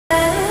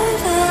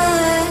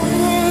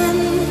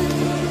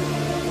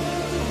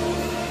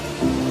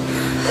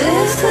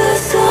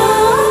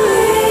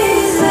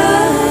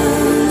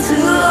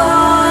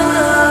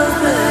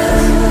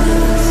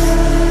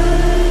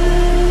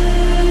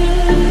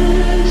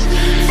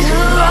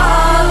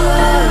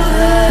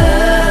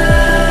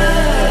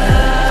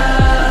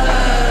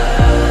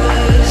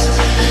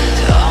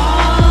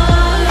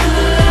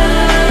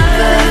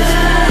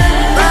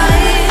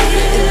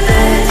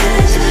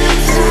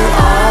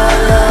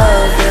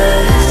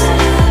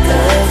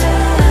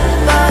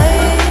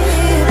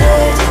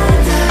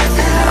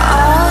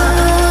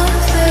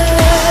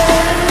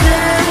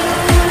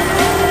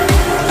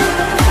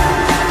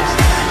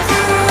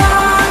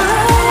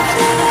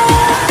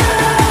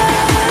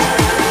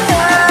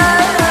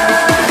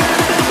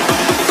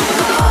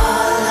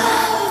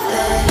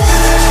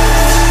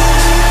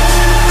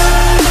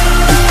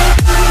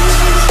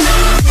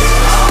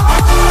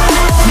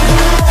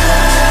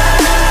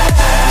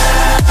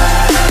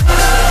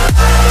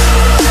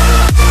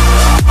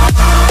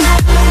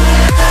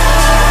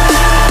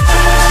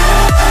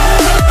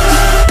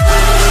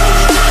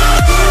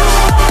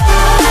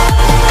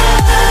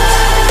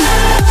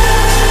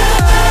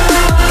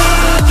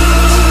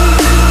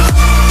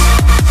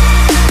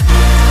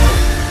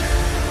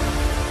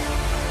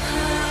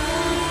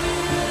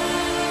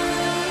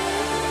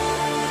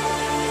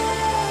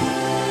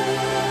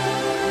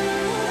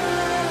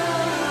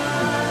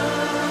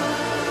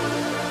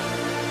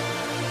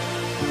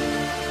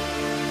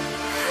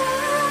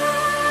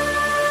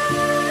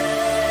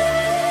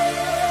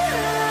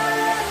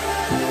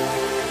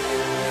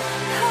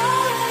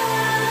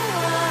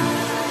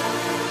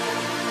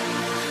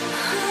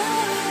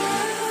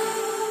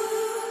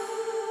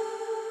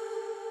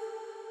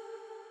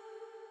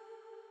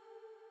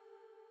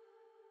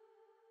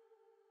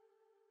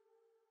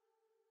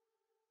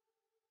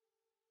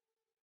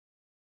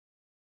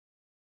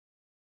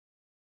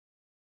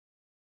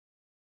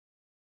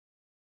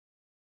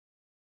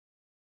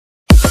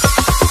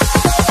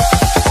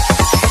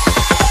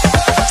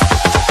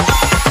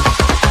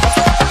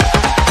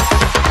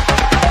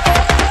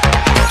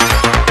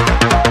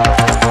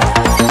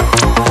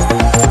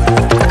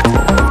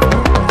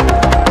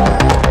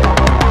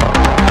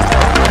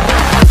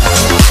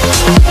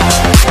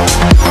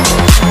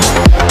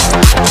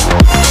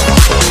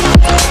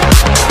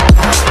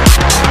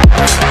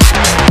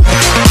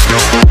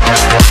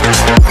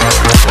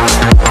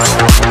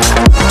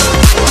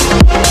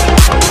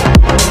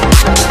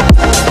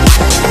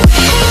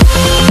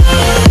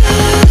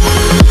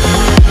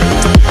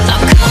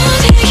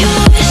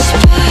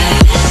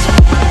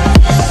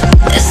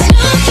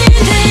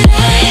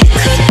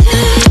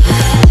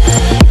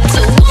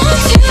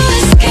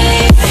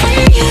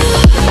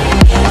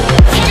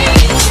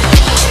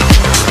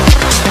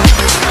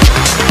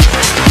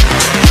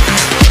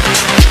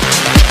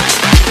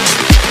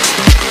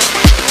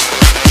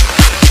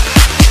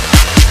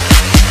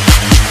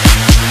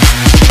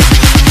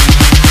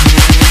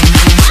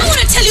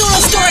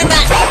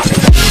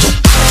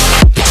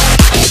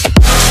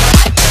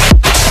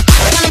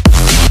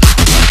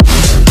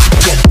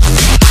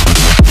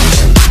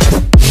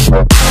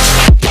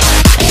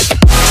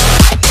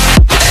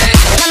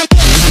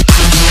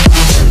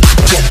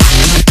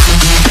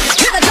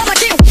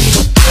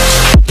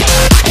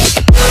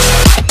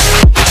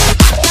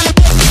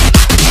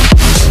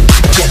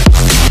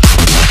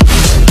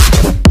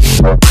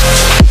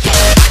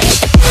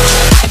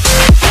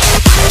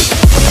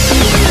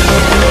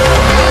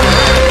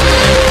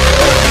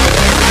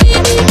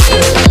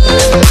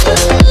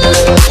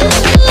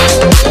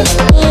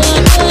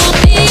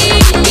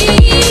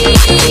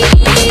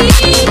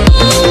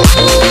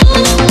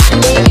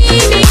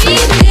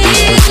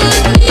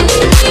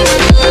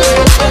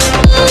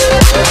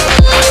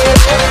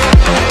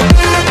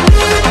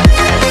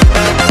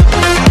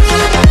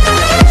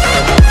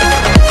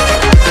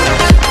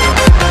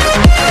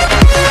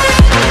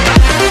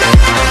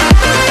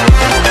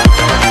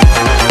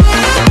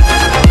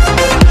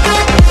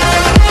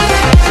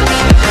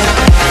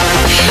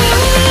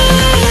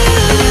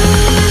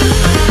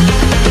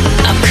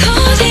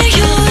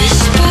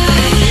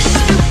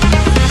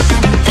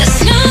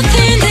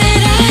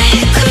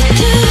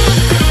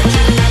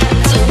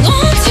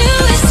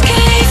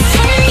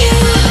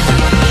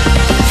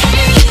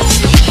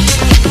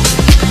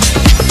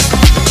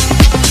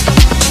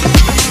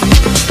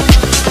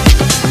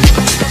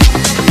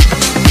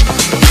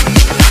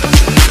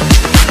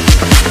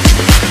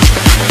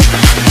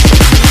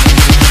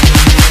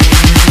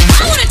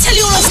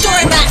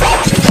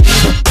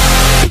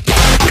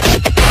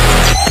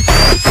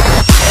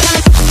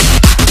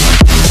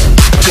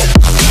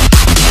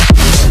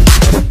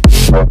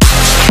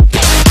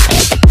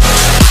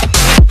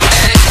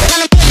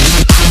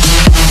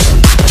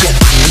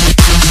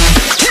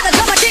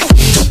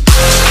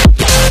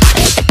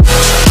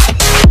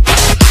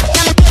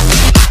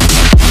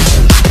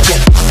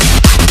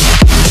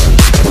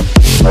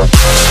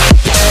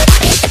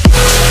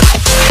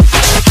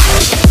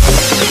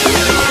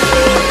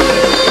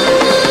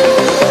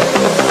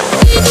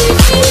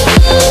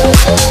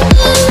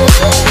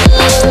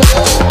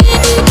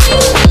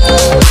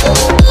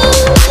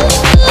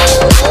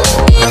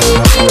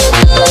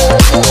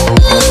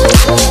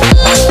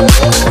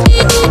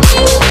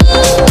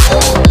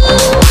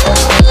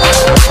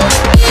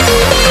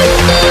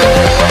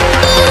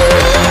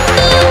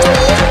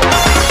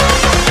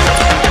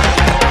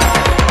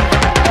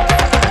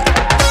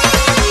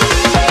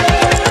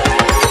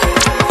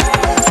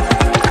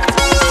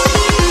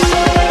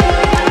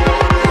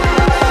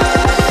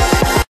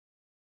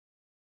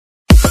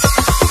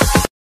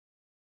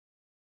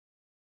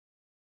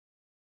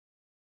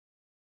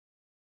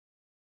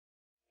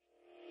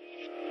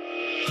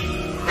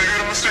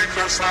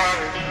last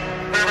night.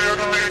 Maybe I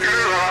can make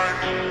it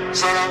right.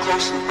 Slide down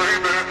closer,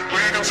 baby.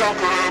 We can talk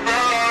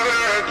about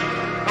it.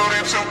 No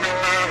need to be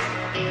mad.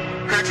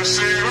 Hate to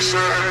see you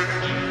sad.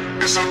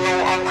 Yes, I know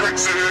I'm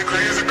crazy,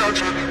 crazy about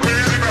you,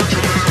 crazy about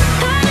you.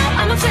 I know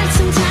I'm a flirt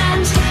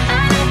sometimes. I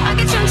know I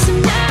get drunk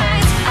some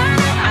nights. I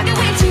know I get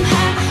way too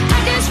high. I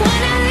just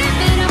wanna live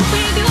it up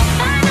with you.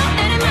 I know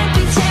that it might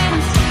be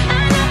tense. I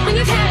know when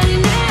you've had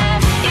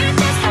enough. It's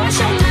just how I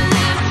show my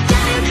love.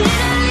 Yeah, you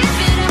can't live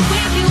it up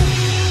with you.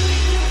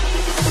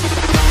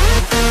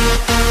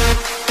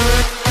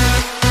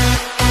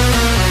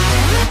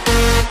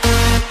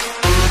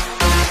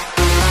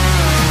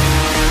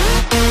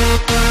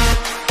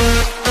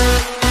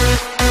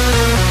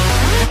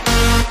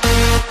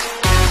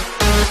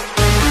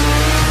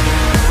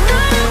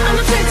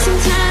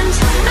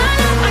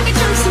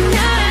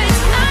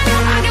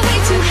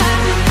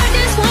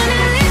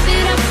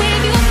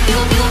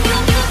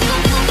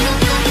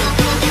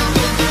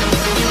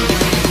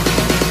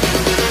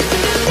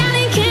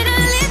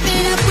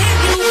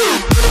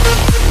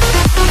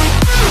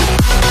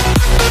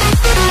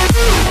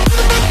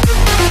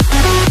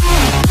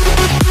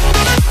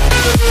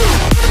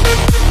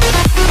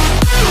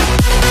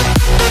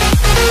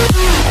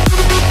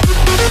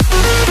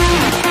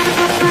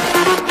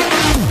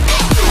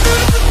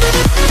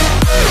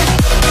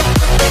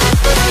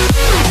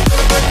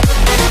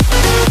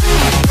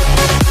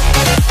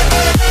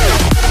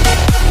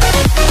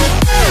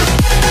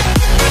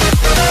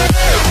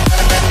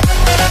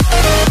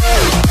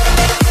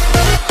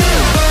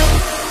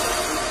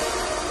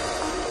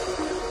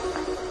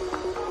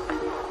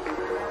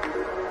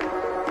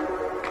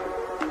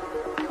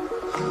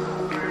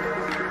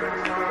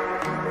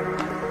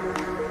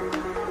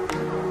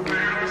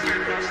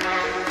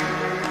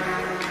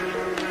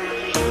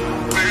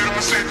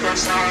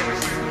 Last night.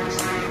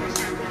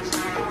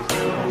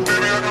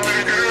 Maybe I can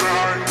make it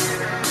right.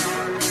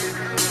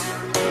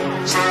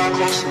 Slide down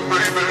closer,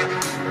 baby.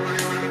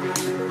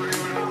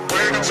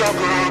 We can talk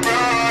about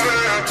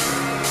it.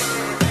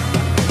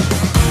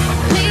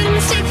 Made a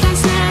mistake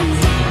last night.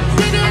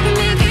 Maybe I can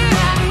make it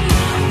right.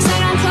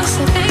 Slide down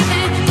closer,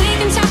 baby. We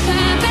can talk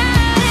about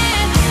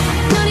it.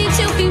 No need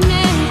to be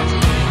mad.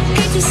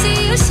 Hate to see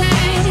you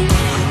sad.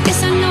 Yes,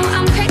 I know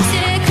I'm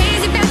crazy,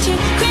 crazy about you,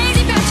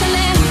 crazy about your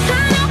lips. I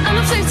know I'm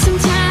a flirt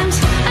sometimes.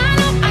 I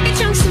know I get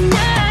drunk some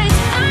nights.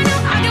 I know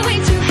I get way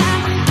too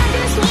high. I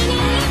just wanna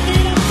live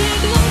it up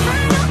with you. I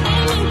know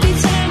it might be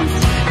tense.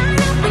 I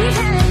know when you've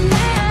had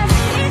enough.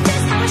 It's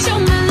just how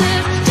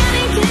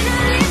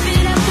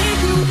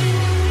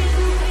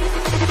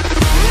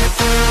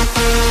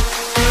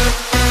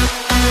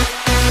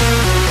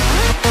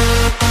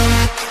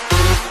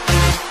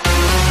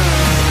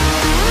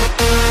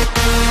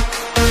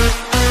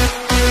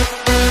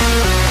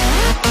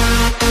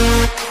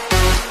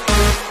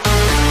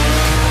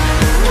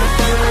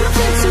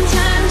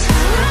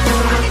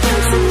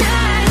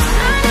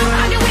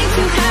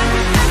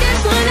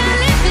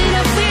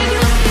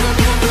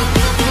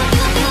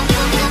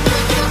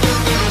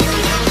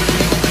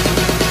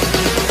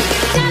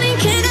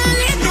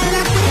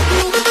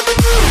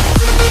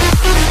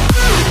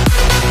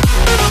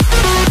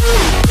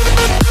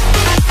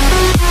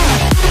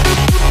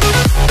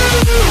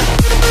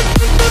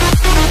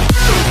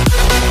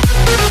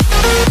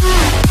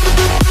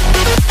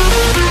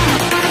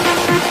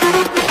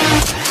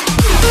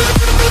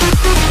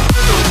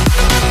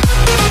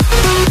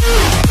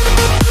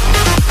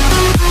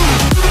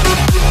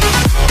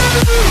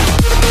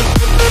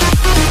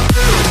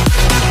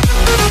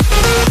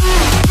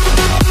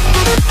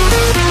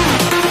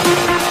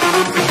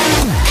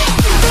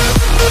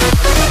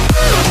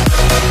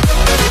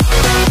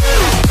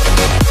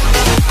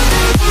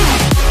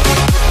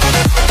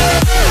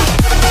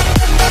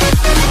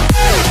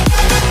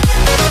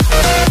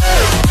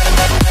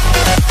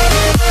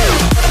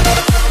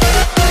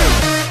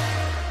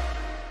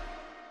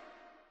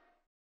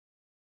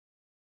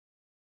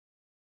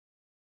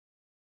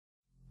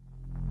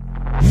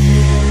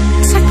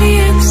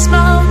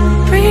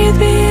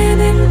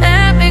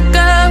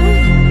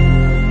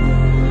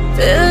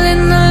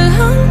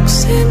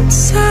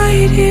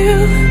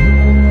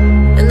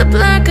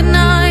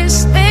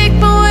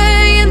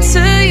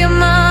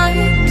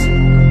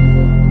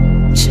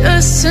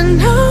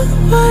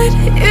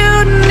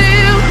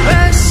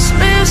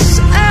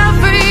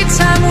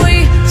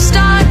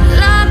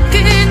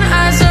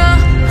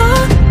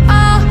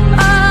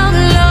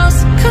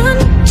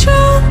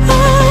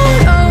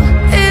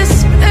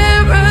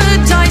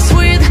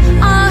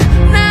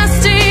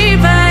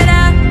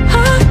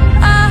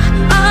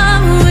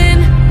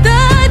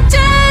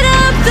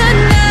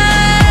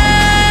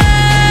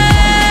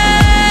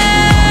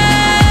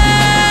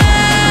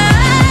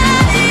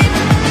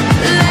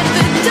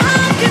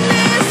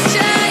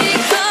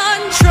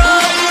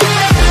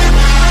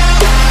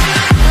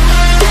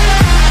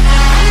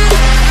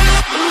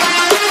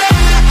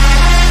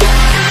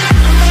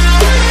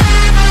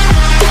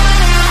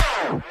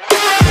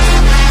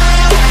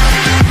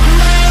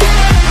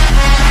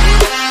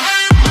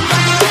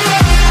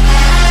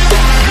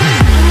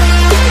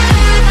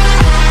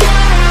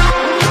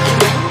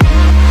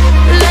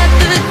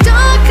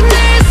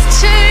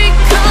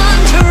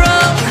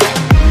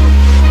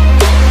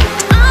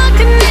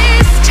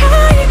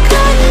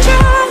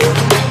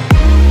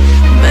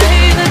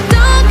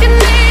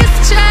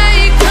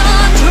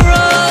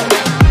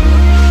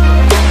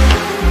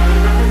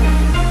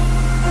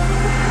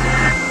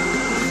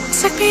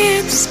me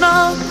in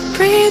smoke,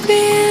 breathe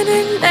me in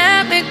and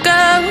let me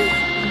go.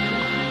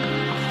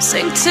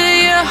 Sink to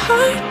your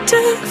heart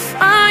to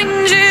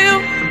find you.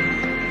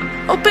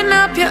 Open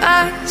up your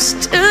eyes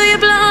till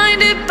you're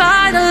blinded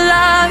by the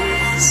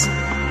lies,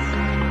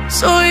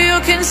 so you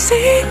can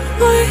see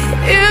what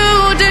you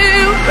do.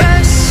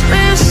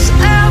 Restless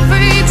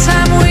every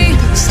time we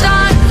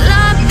start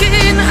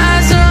locking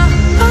eyes.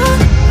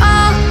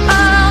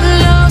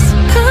 Lost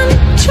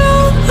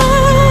control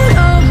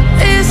of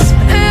this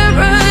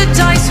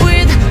paradise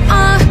with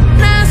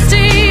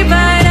honesty,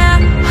 but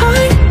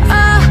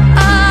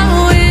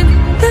in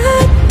the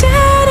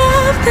dead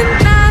of the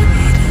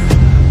night.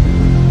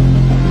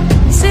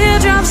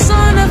 Teardrops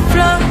on the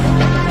floor.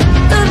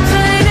 The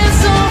pain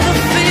is over.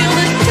 Feel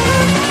the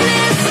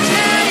darkness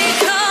take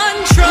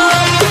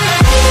control.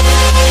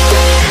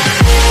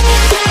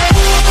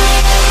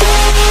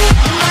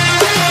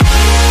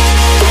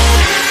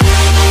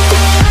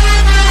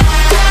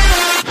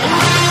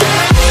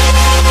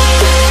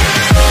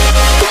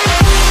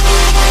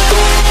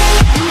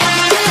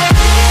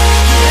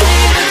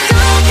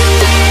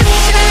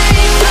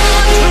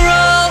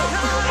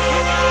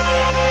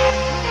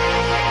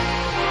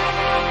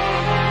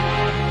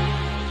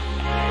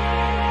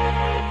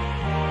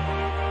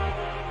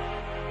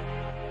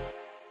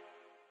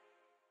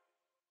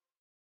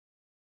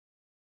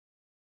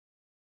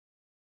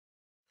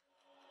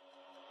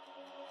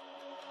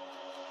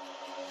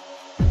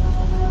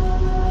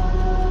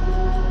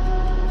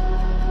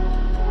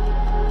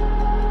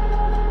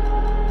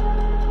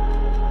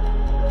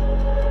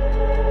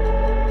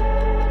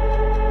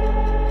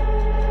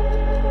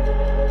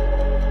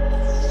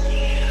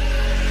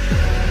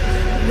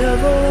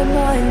 Never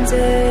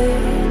reminded,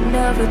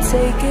 never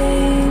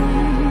taking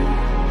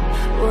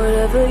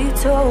whatever you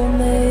told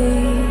me.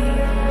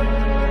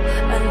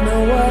 I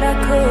know what I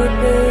could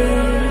be,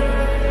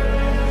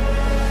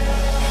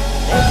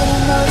 making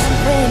emotion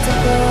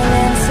paintable.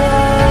 And so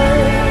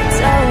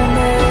tell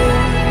me,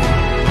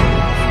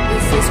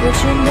 is this what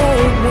you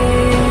made me?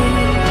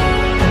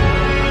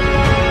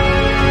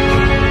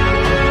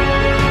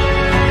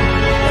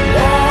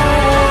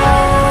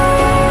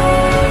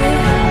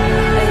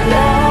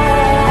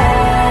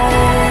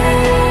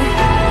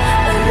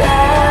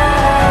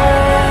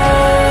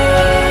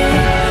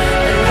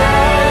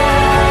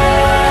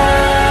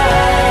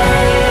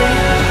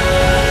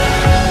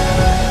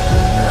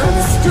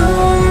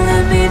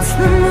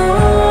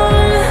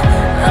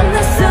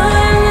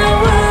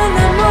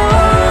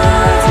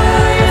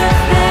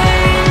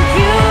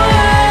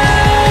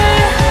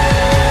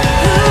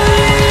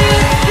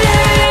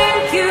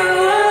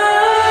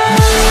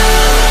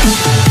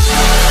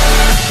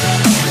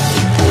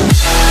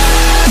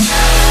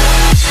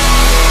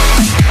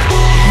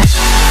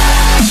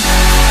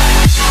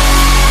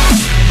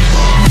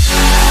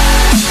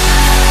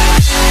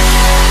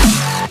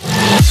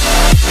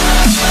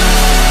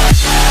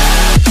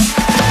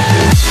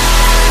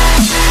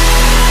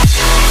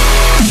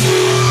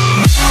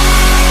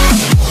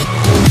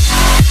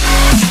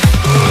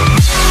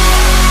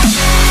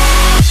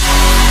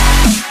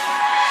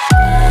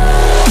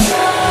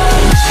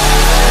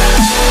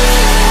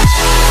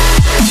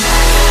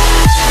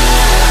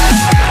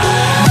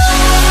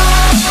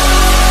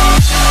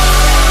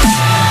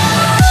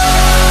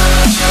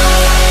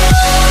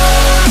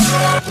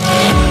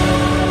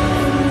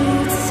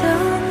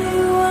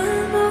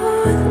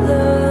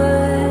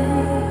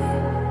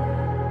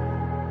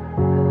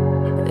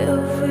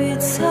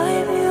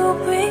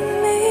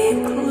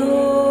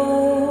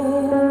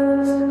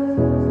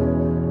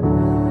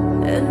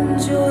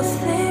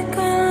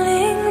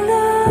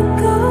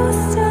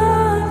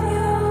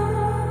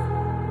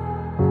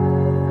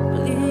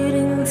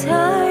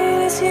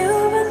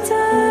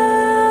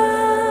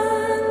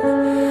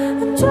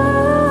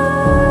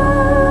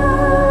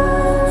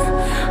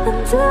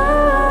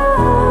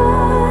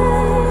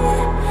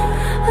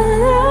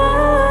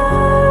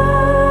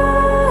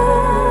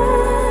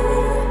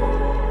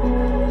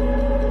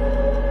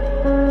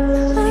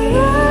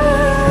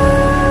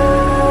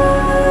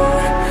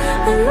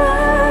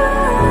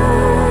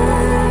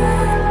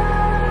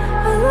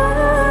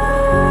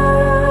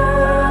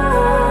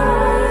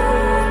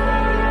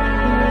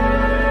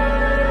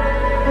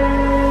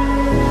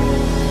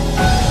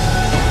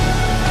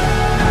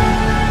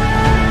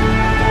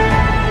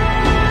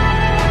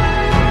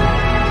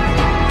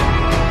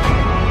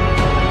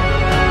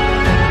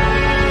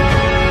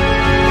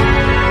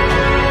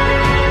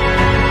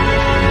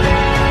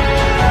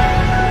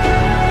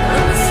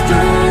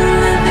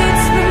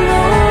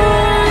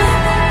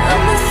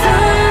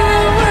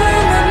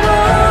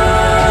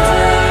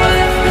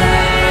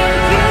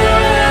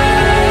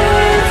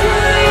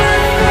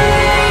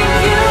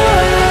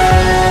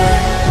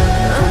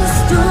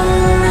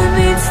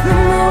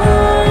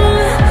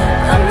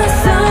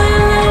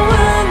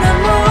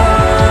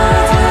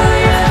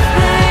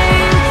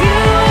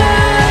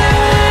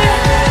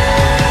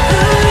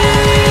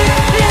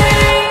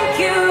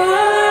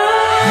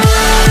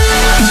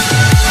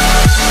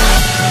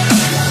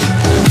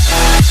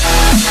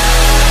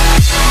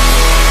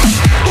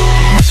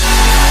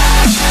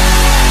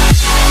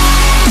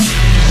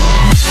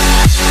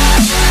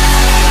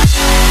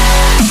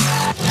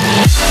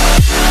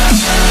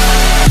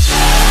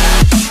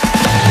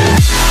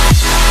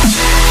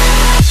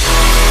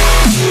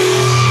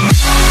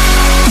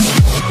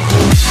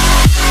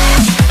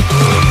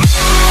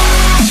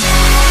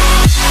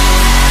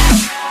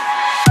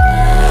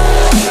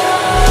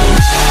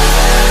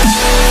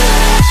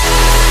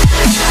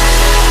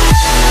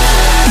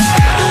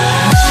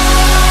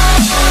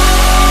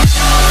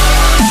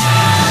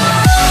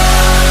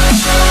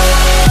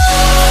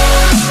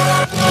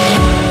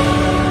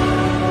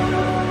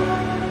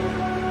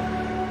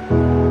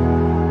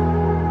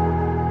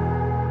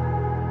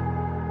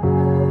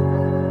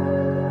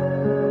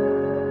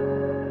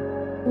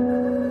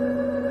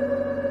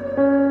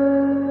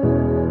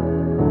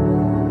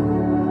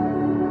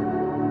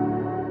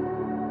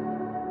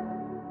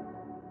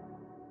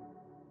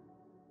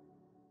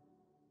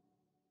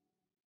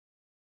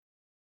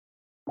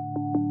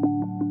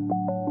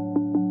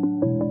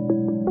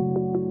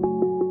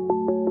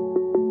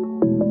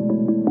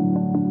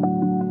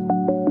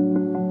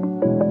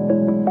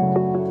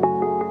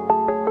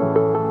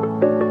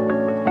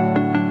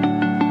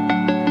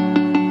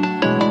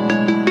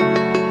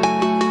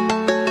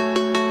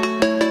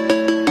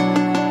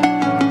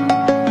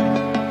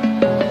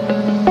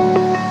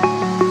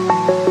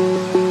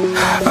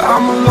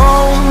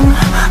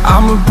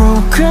 a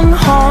broken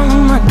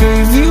home. I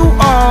gave you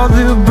all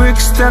the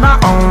bricks that I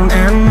own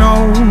and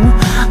know.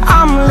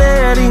 I'm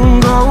letting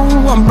go,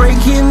 I'm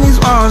breaking these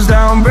walls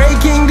down,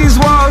 breaking these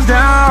walls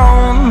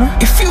down.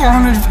 If you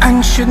want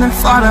adventure, then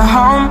fly to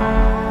home.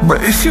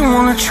 But if you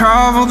wanna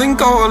travel, then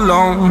go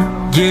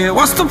alone. Yeah,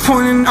 what's the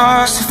point in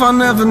us if I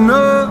never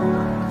know?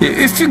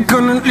 Yeah, if you're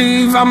gonna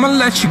leave, I'ma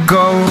let you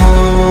go.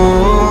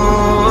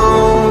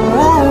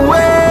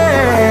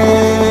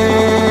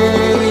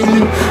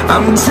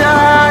 I'm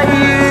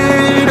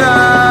tired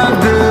of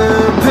the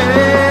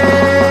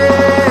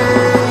pain.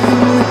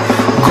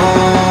 Go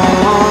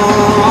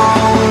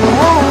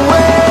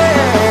away.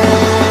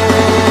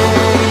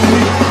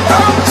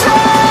 I'm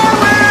tired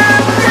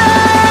with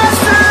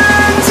yesterday.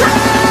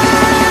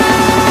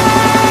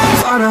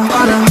 Harder,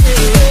 harder.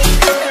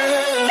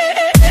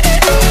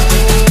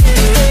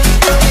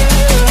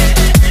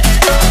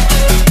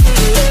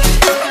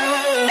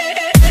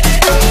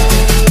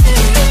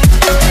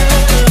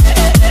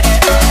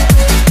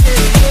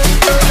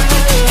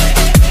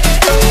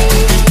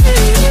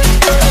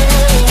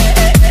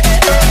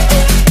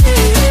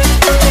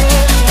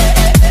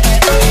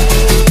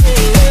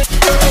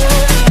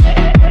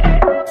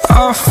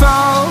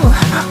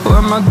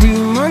 My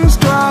demons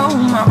dwell,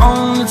 my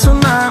own little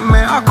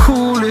nightmare, I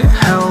call it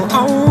hell,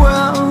 oh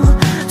well.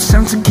 It's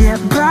time to get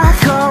back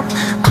up,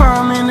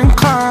 climbing and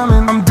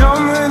climbing. I'm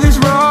done with this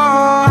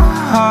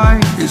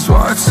ride, is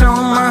what I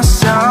tell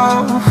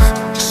myself,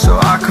 so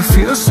I could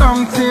feel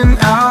something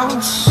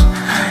else.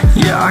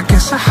 Yeah, I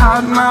guess I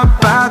had my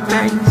bad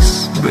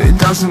days, but it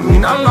doesn't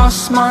mean I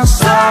lost my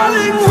style.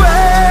 Darling,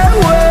 where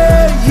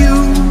were you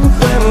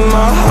when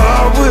my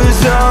heart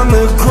was on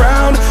the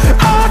ground?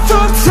 I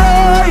thought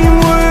time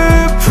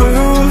would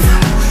prove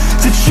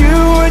that you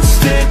would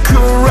stick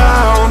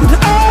around.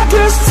 I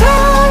guess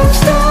time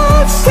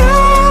stood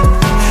still,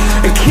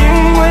 a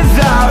king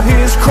without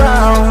his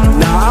crown.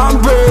 Now I'm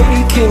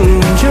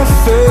breaking and you're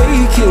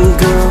faking,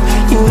 girl.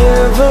 You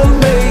never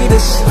made a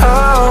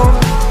sound.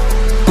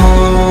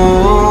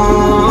 Oh,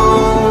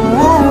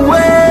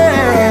 wait,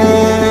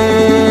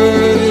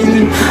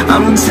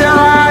 I'm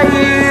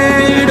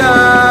tired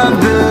of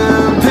the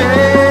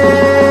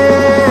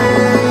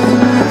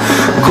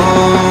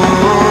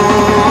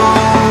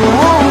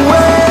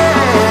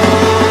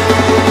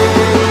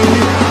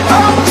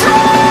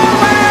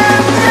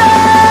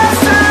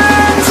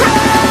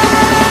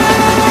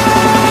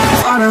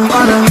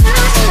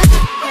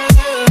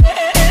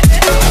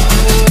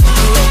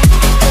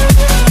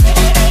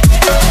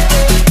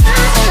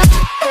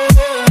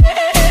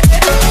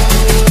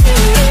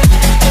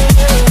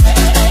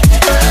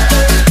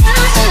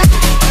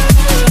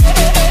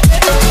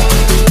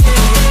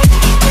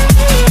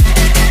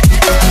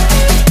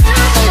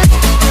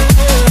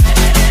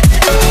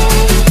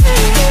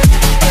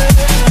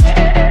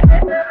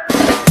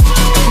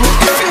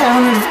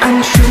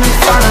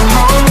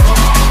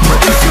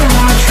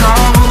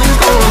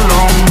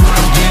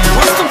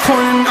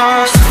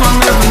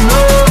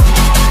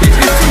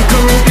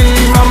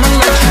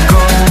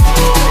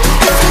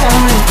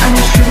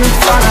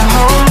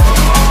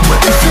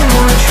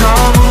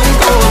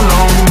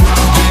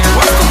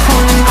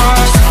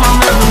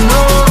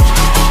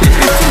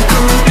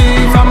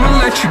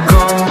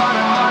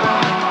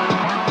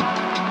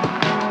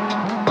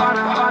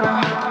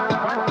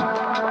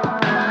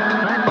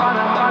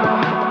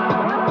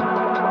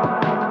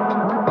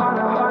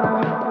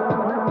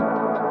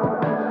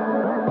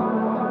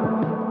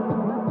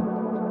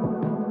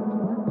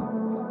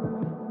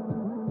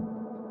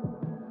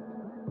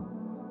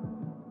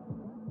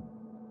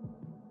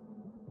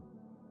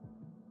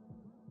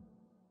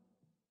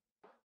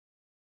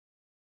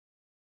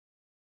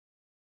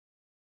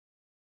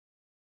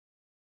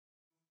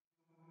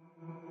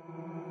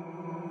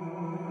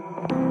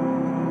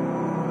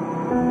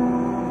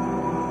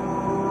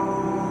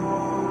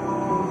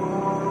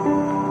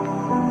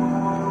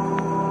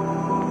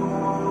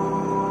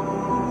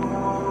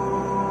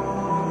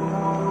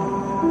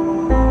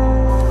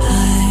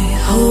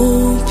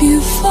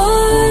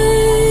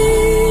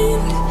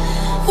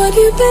what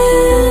you've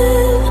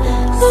been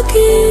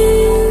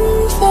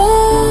looking for.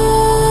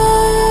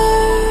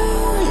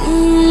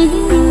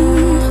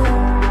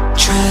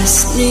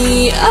 Trust me,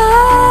 I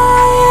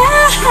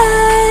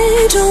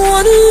don't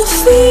wanna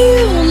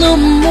feel no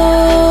more.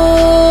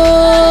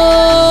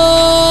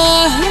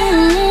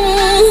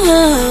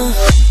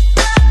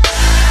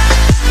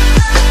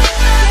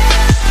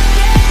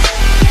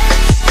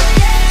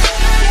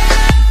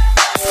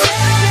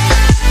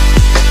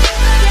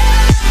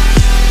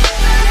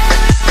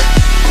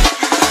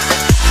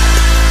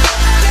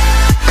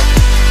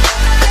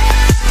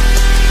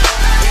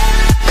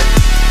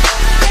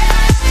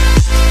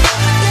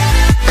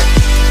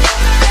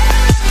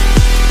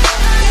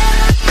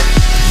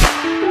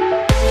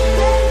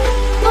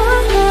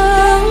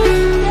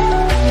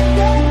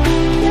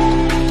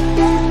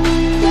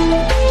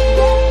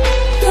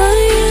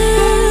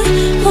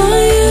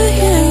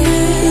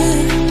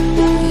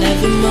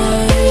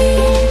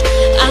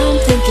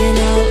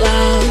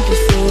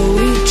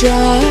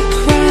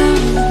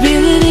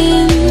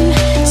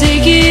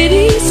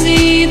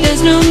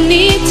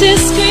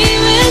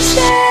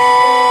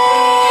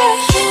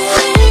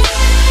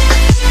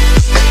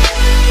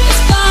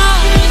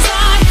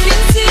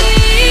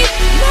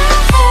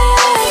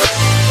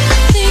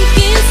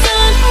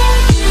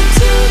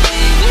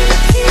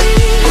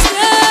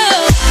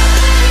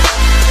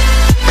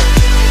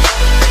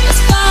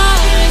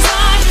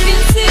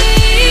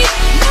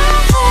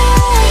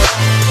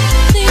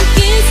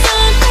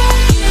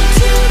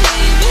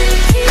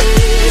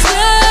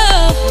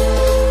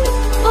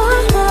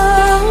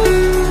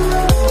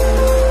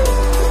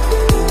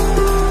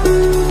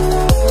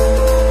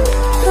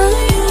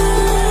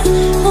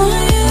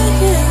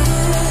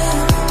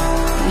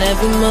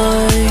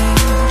 mind.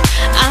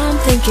 I'm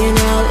thinking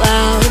out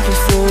loud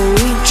before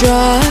we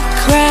draw a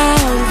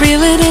crowd.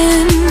 Reel it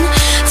in,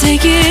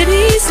 take it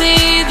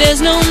easy,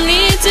 there's no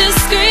need to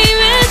scream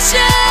and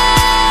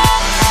shout.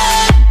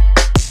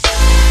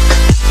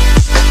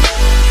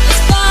 As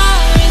far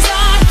as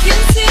I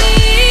can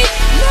see,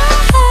 now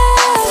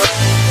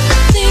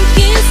think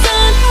it's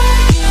time for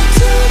you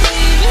to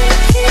leave in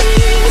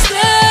peace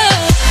now.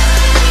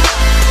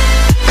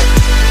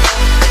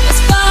 As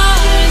far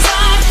as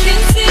I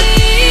can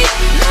see,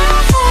 now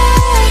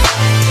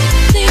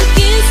think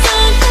it's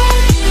time for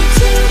you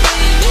to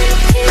leave in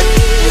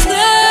peace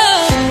now.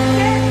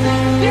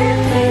 Peace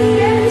now.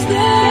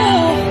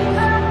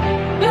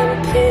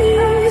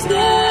 Peace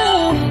now.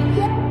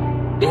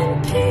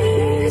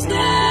 Peace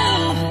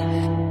now.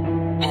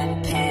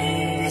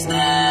 Peace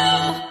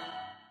now.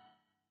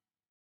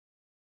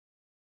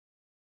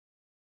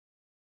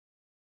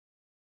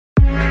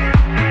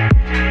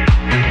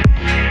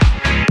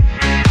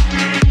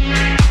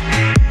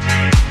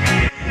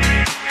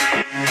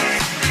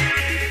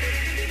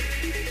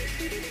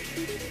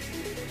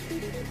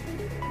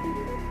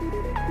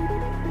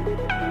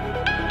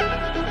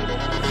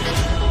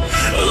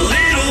 A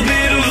little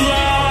bit of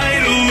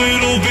light, a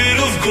little bit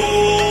of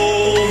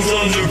gold.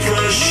 Under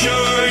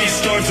pressure, you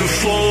start to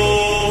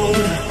fold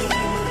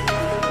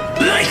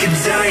like a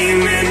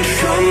diamond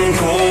from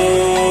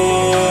gold.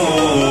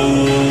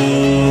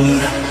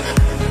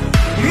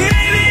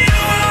 Maybe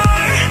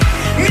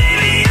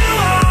you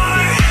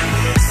are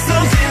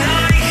something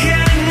I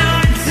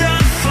cannot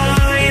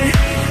define.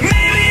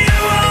 Maybe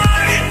you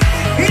are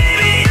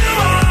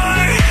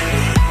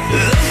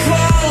the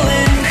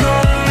fallen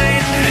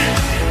kind.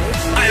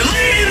 I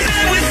lead in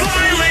bed with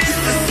violence,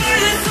 the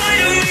silent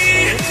side of me.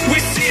 We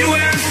see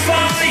where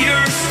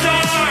fire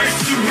starts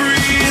to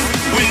breathe.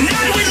 When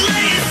I would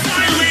lay in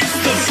silence,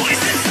 the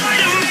voice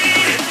inside of me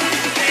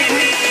made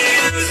me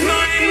lose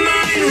my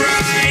mind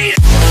right.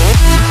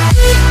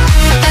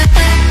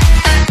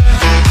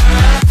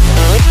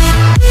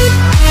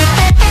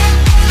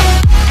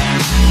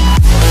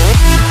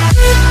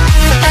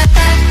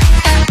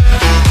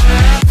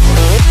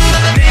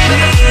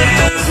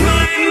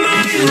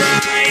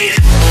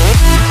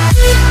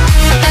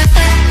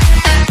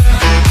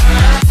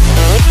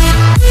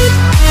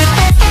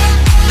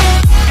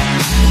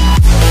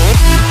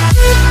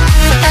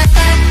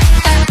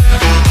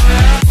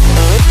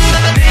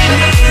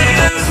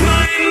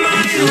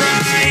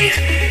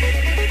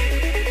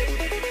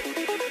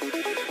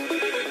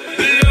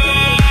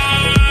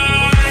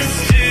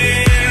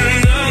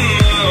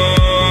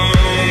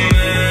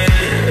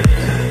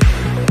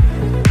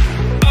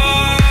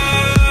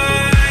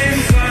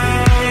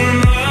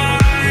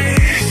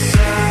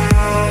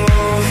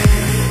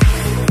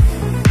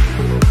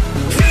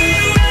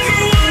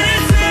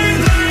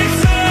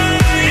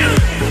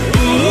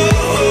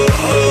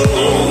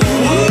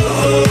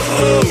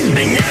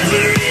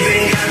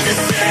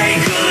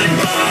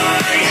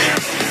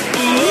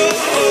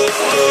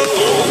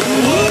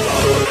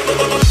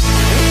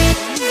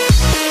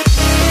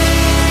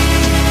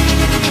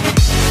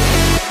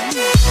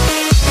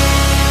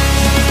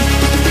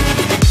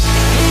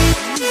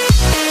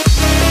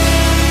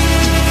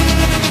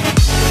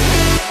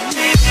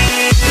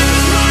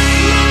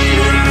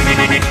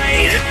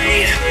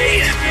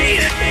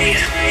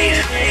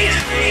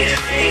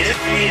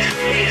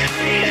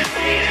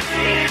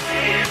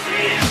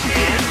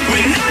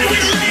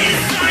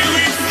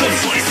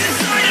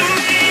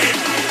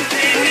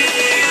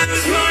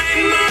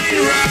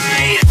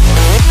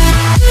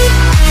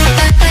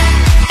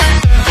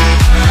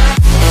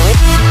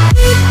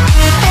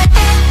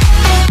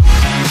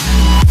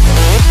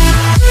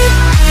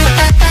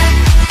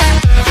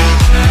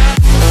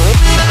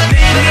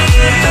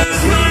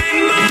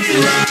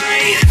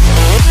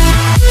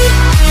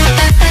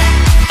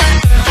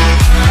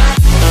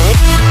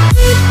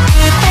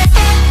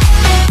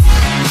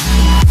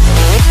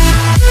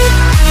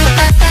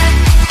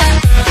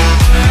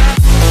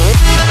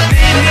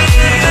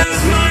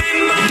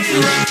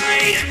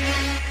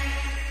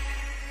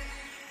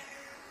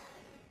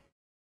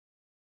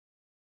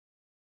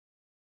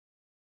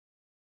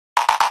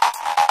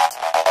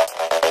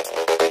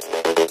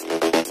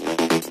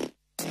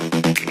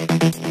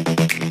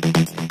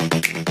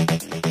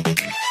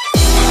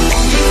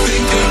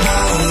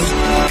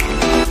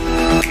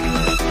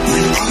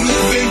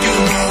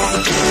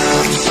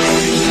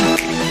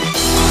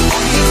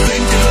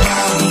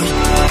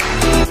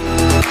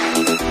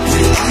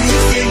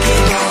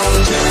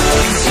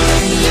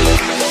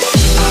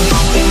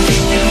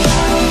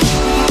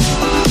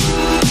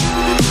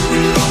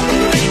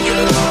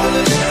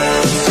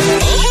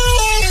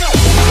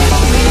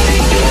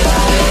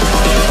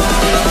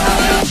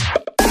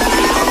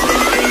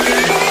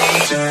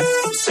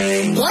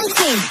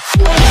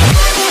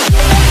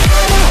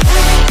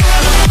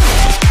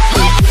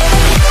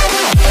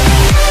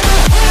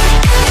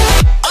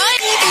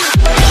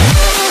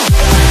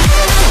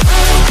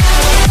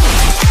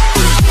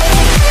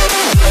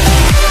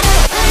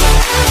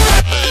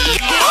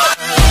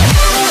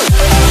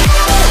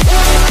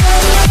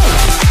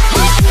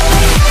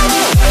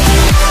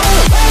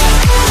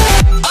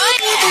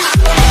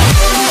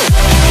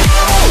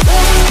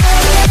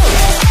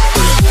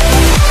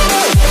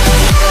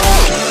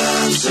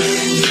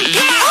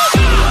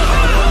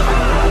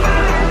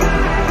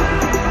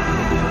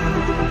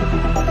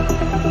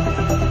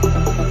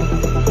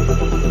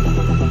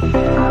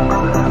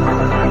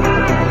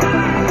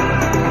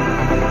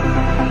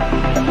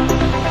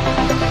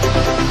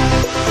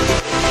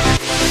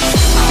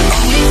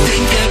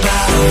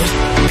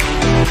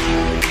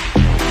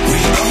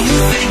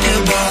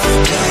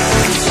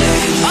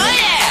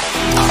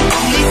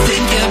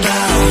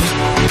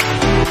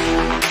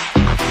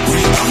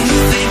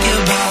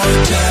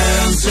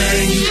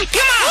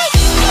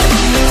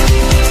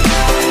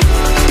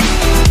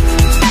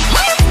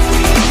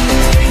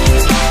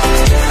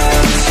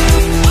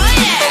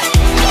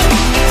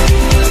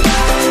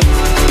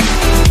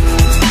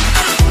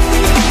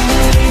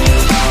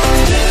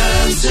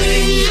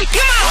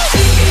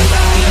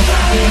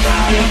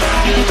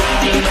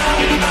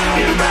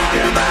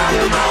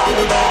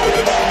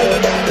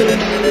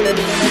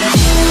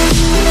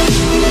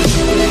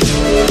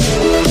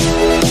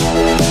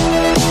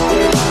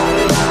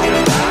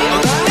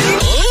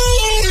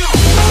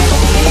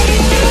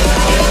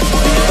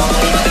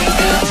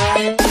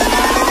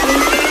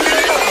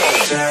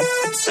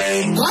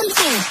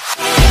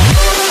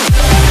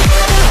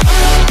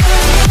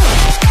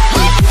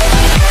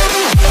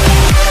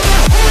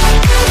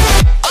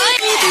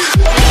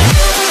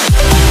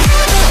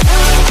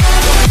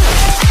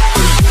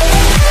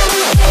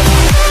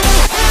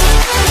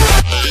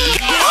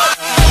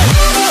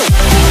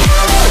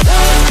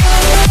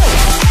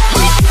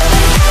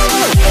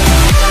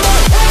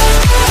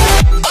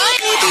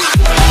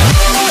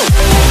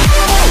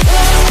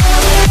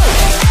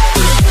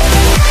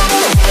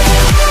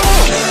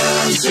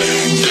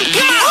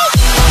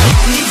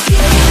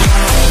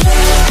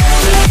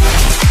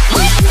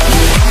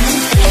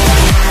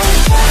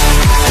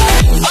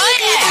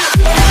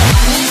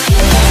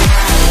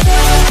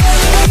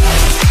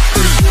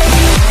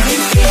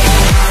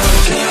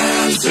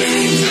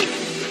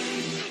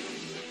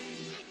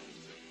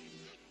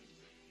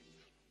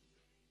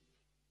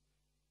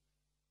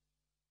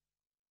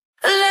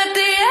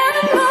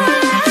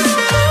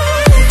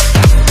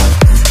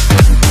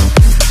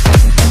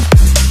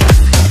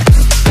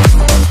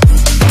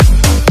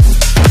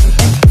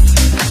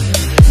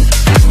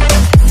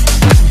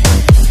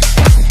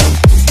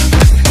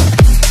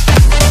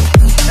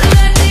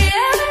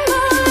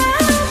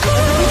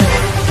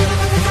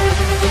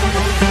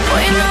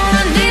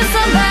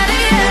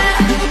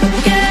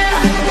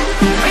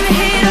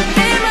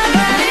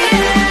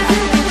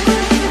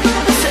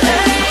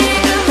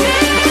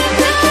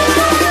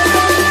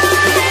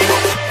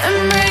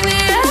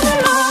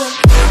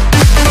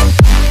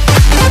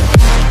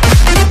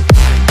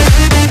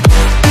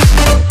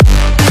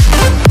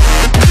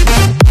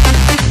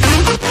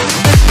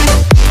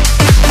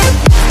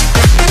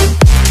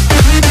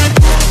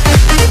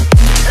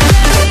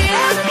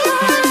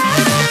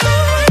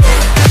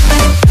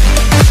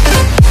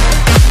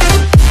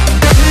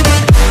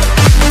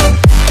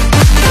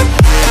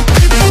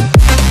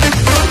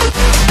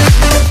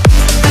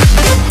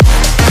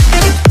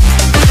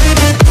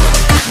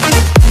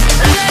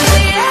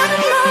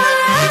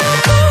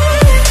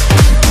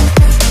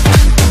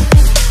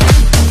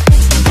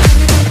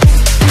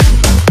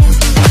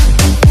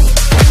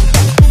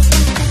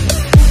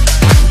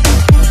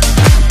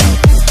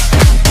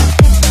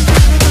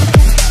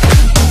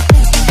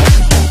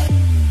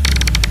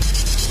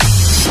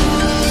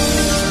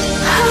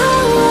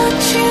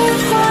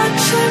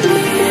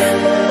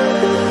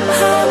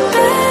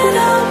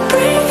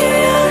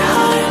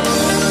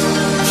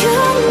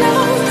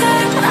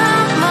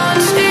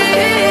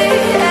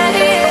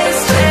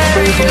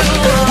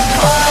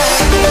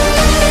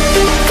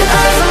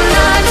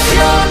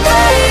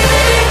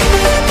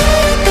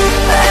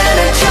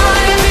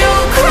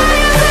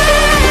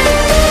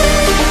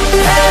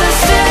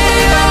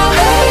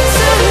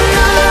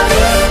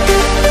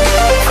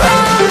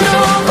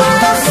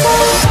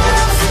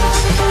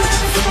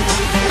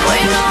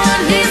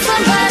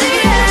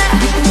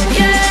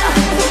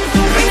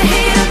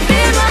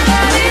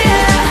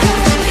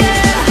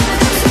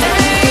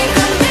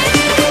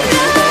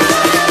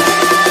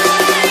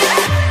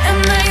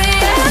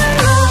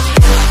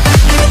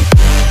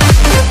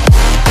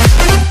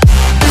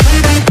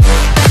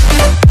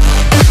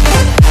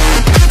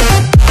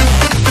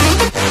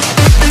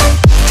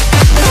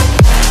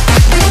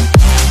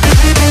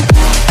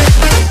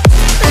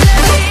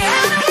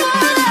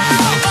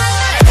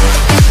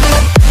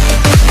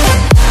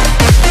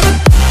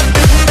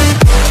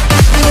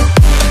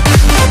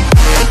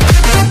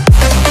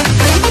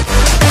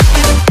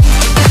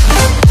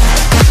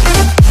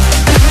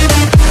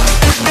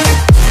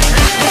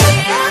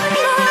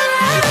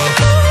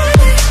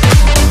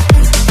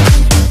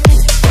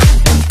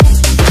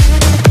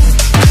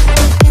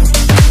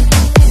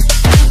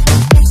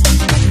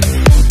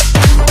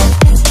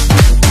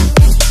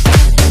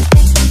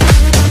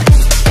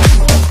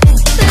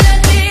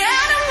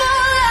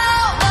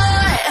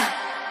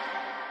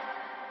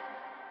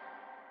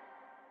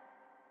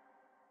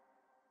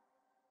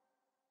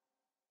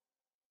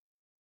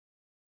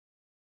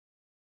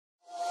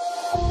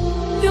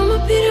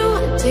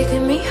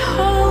 taking me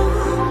home.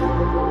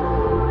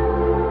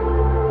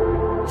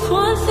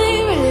 One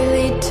thing really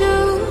lead to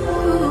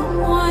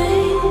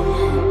one.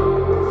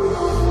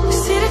 You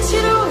say that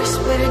you're the worst,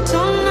 but I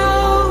don't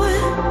know.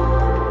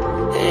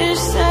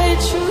 Is that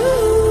true?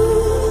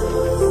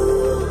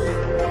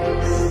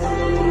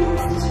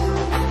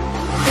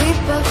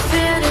 People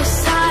fear the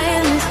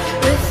silence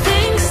with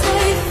things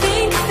they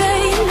think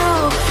they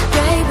know.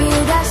 Baby,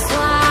 that's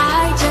why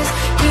I just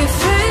be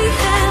free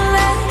and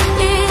let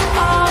it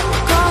all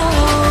go.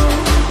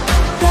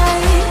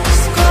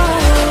 Let's go.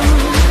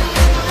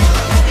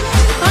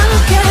 I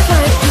don't care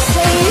what you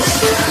say, it's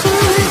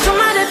true. Don't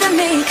matter to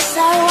me, 'cause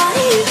I want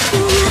you.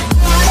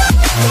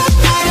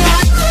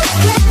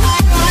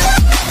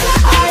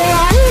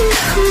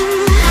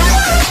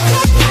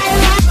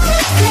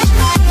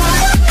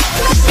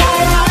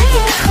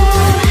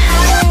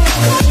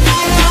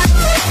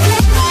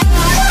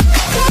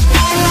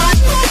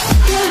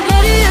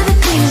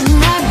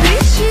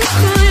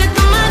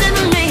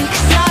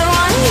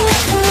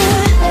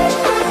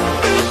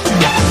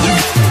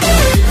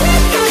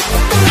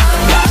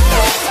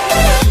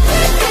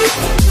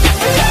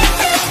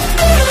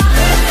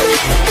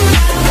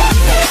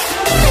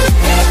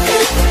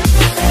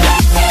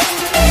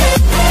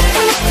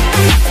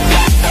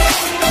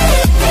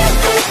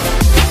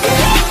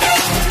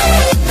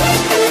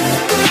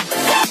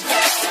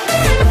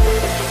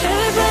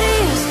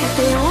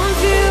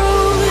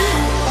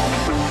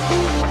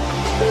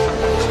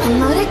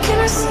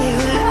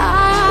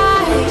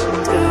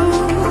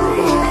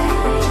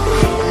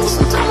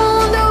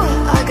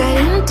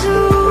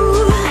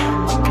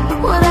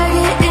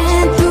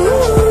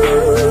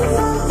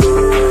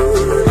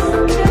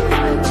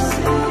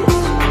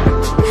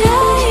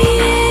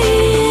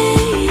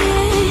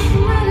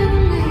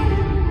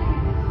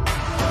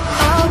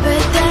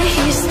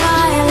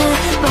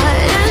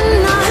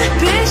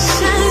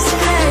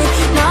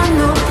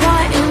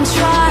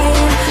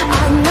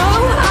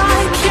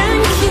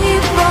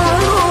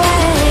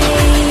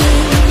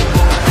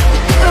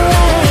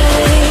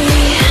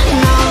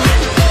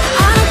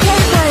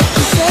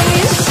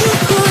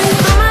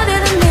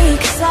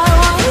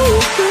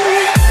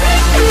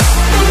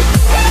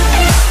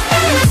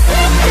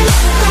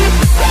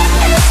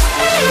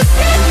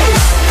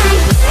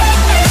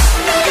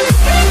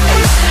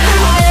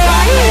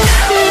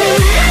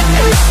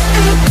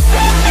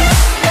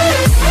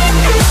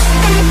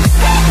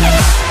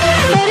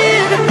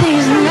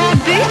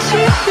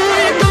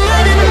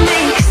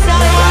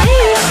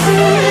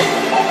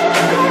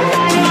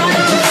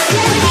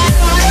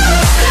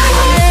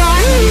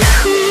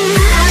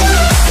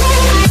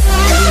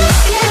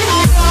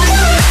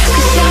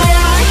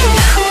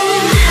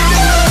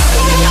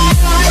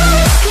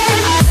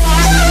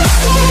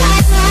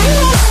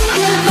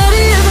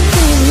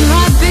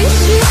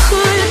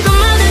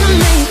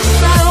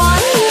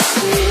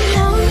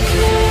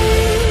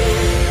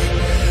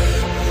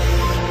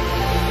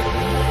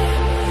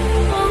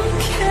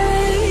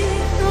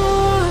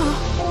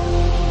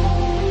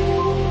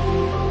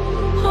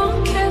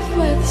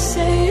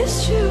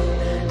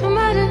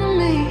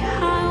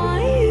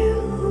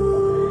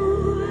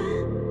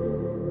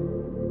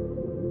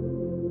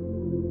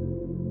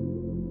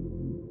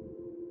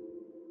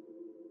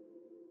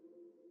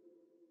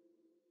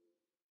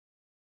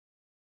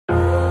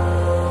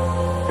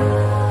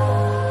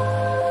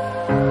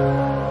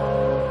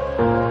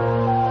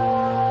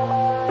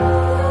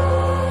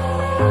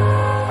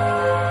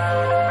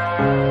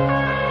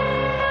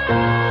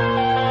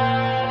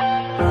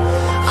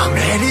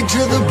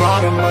 To the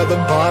bottom of the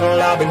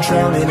bottle, I've been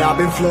drowning, I've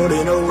been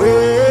floating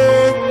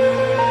away.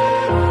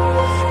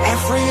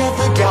 Every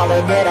other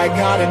dollar that I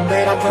got in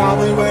bed, I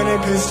probably went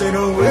and pissed it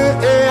away.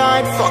 I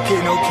ain't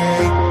fucking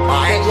okay,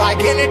 I ain't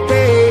liking it,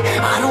 babe.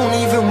 I don't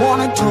even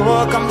wanna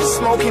talk, I'm just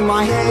smoking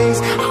my haze.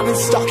 I've been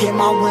stuck in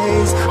my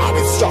ways, I've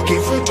been stuck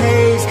in for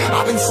days.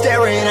 I've been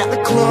staring at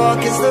the clock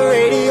as the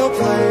radio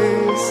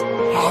plays.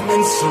 I'm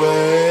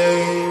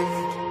enslaved.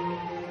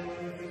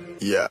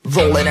 Yeah,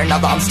 rolling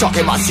another, I'm stuck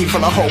in my seat for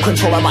the whole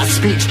control of my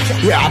speech.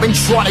 Yeah, I've been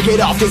trying to get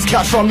off this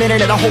couch for a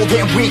minute and a whole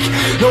damn week.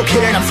 No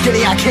kidding, I'm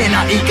skinny, I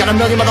cannot eat. Got a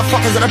million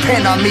motherfuckers that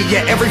depend on me.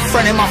 Yeah, every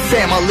friend in my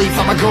family,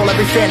 from a girl,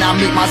 every fan I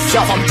meet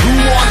myself. I'm too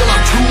on till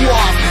I'm too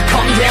off.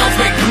 Come down to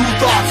make new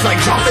thoughts, like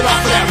jumping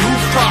off of that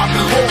rooftop.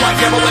 Whole life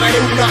never when I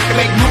knew not to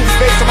make moves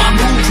based on my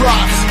mood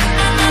drops.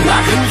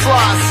 Like who's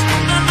lost?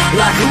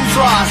 Like who's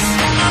lost?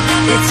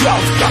 It's yo,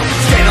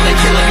 steadily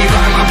killing me,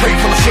 running my brain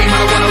full of shame. I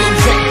don't wanna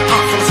lose it.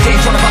 Full of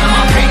stage, trying to find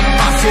my pain.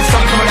 I see the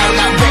sun coming out of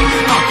that rain.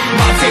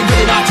 My day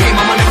really not tame.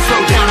 I'ma never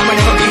slow down. I'ma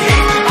never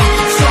behave.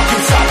 Stuck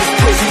inside this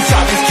prison,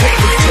 inside this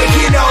cage, it's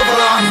taking over.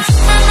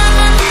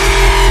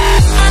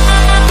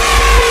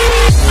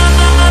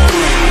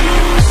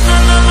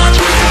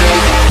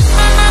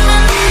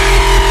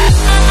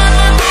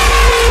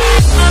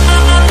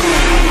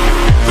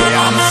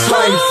 Yeah, I'm a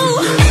slave for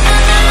you.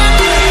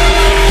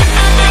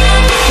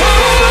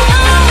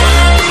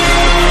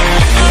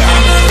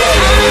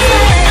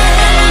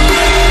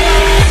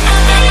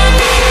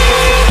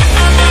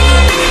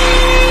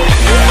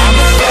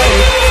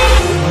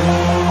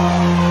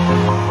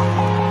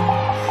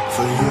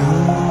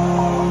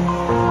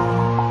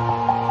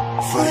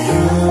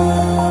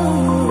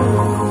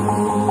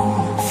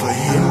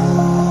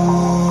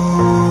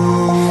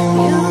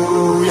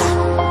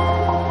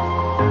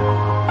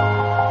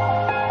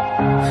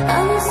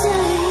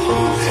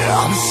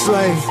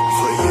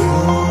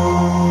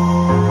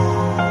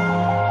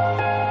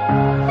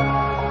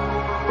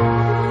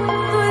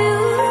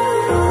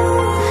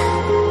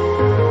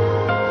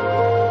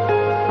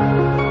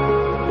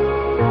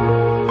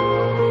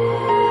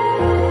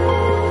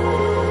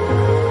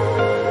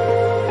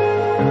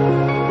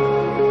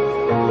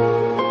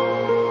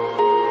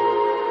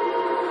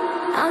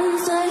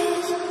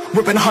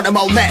 Ripping harder,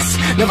 more less.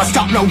 Never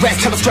stop, no rest.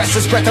 Till the stress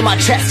is breath in my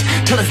chest.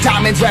 Till it's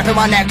diamonds wrapping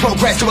my neck.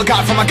 Progress to a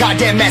god from a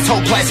goddamn mess.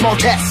 Hopeless, more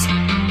tests,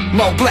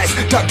 more blessed.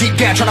 Dug deep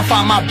down, trying to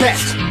find my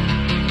best.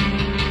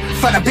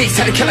 Find a beast,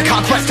 had to kill a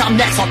conquest. I'm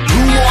next. I'm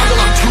too on till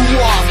I'm too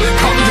off.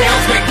 Come down,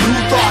 make new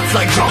thoughts.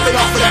 Like jumping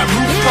off of that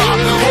rooftop.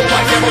 Hold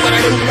my devil when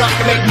I do not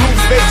to make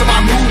moves based on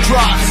my mood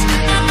drops.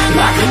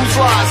 Like who's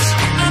lost?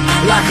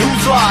 Like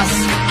who's lost?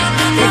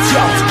 It's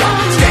yours,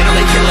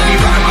 steadily killing me,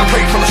 running my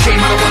brain full of shame.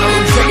 I don't wanna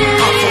lose it.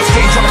 I'm full of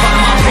stage, trying to find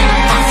my pain.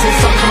 I see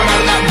sun coming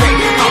out of that rain.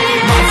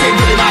 My fame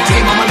really my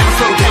game. I'ma never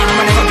slow down,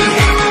 I'ma never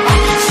behave.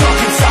 I'm stuck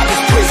inside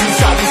this prison,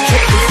 inside this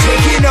cage. It's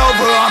taking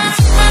over.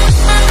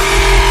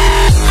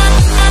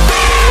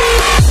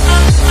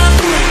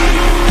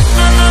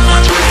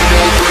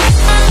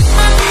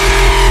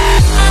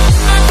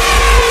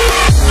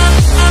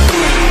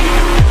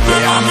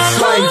 Yeah, I'm a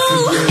slave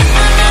for you.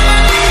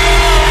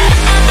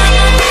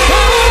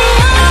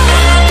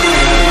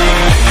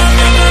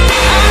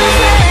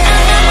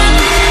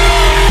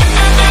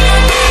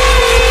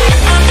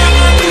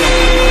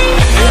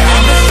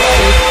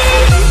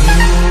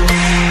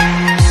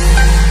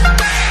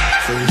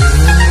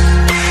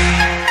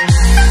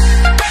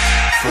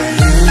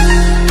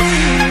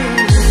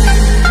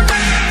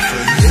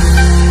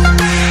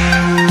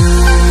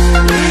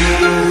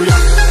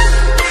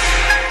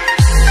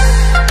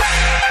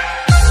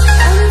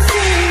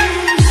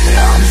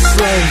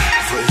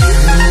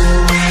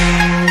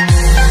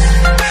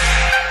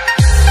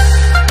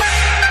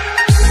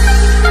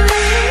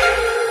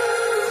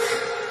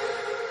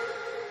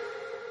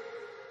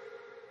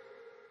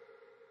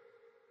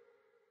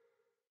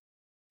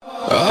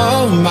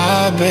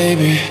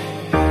 Baby,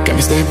 got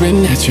me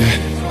staring at you.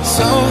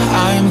 So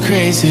I'm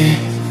crazy.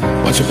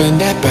 Won't you bend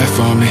that back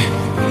for me?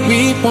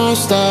 We won't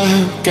stop.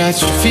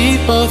 Got your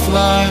feet both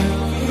locked.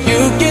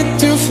 You get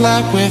to fly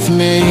with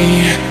me.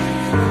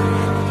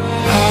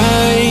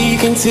 I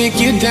can take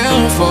you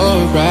down for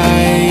a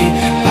ride.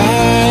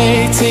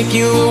 I take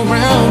you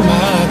around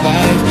my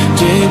life.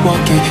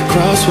 Jaywalking,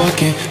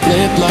 crosswalking,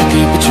 lip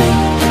locking with you.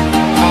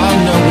 I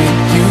know it,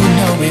 you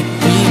know it,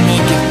 we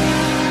make it.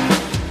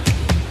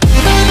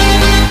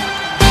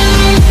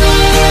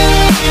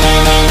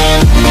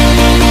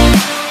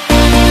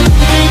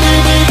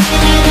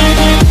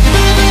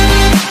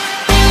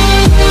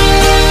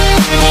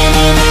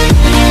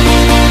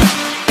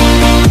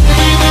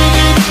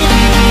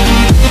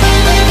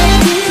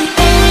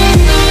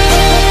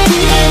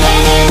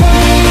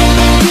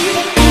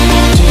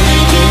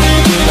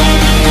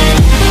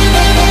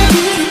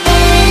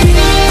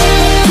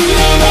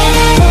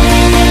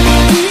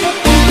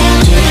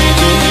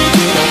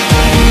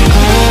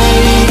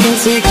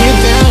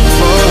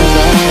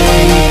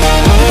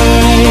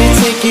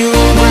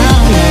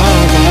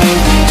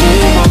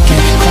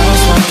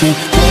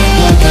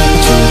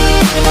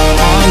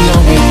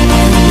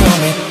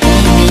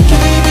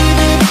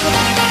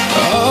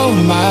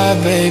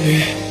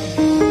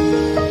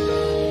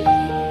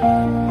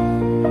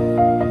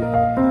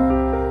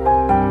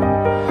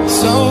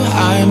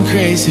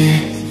 Crazy.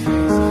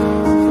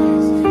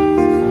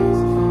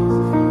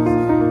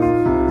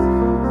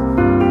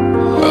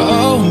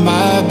 Oh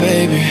my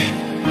baby,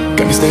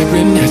 got me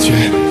staring at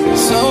you.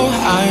 So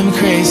I'm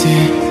crazy.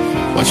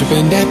 Won't you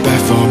bend that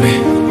back for me?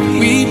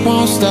 We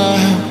won't stop.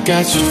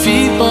 Got your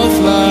feet both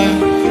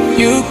locked.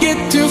 You get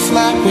to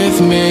fly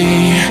with me.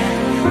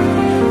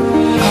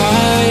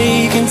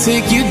 I can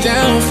take you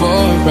down for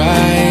a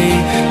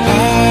ride.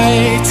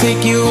 I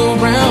take you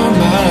around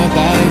my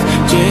life.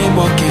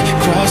 Jaywalking,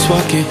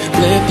 crosswalking,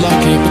 lip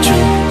locking with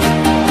you.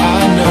 I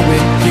know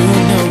it, you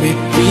know it,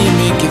 we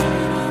make it.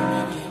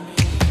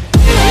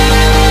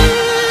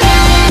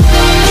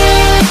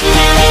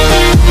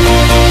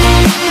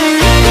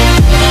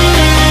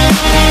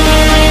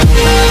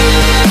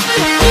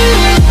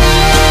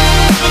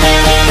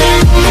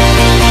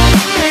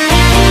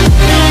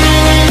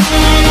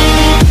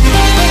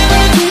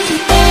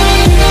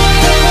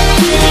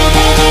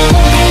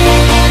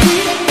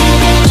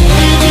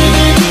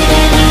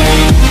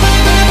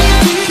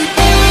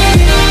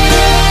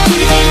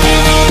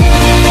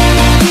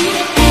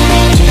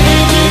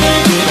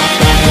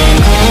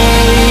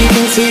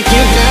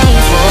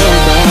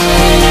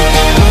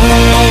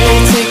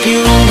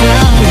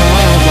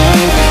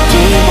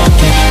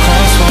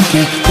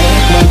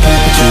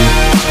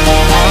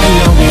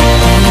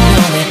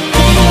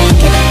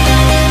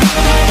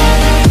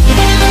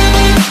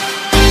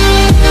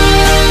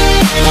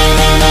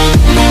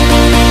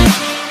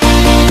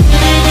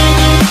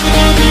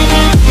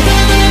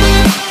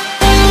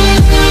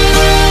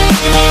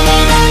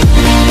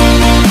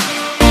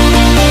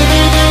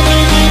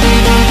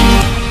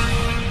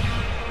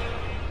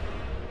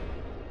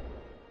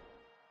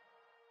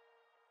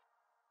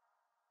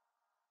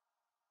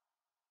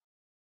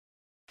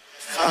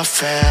 I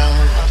fell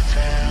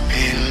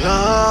and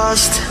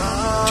lost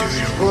to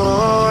the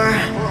roar,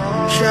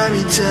 shot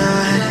me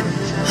dead.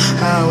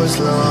 I was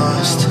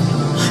lost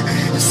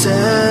and I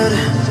said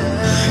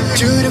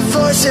to the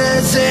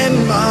voices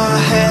in my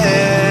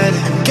head, I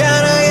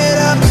gotta get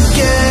out.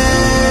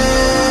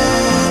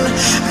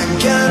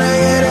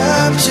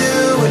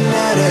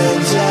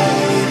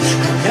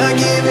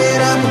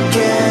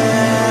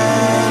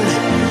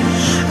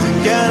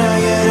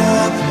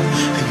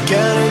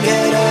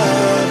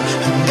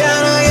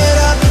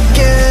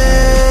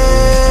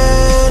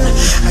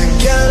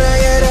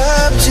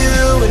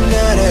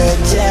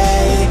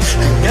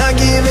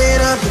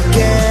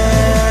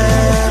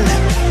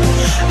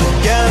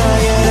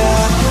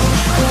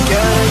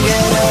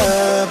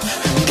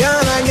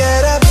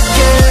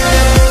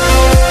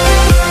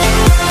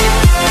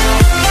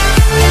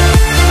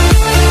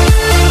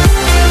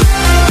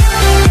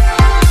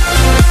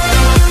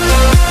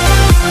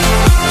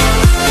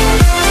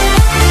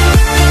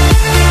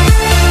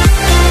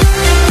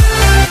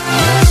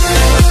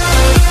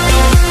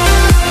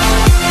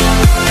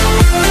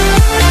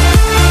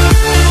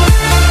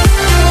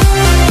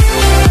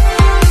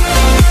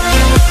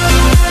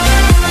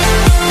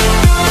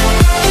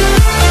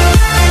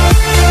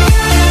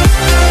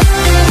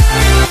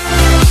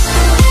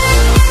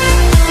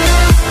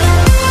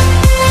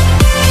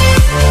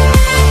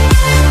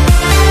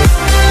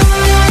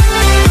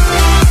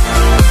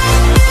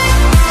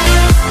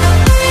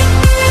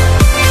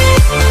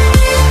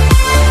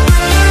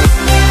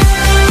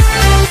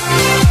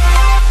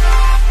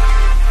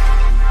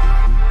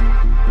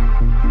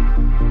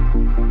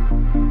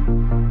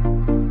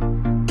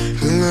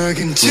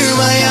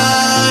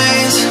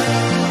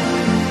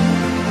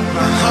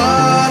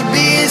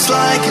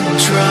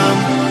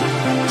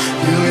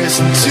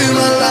 listen to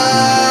my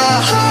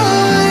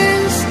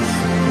lies.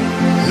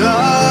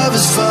 Love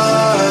is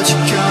far to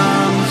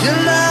come. Your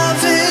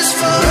love is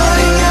far.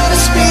 Running at the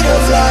speed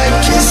of light,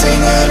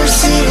 kissing under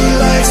city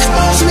lights.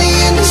 Calls me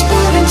in this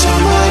boat until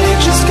my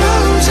head just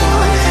goes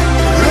on.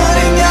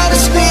 Running at the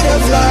speed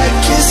of light,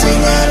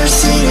 kissing under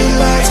city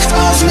lights.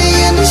 Calls me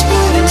in this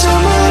boat until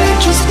my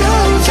head just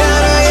goes on.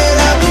 Gotta get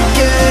up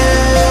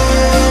again.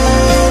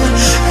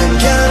 I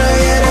gotta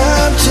get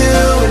up to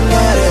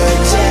another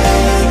day.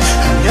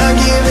 I'm not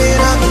giving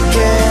up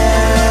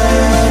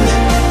again.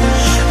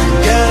 I'm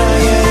gonna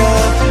get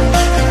up.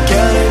 I'm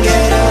gonna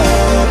get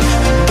up.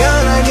 I'm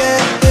gonna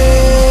get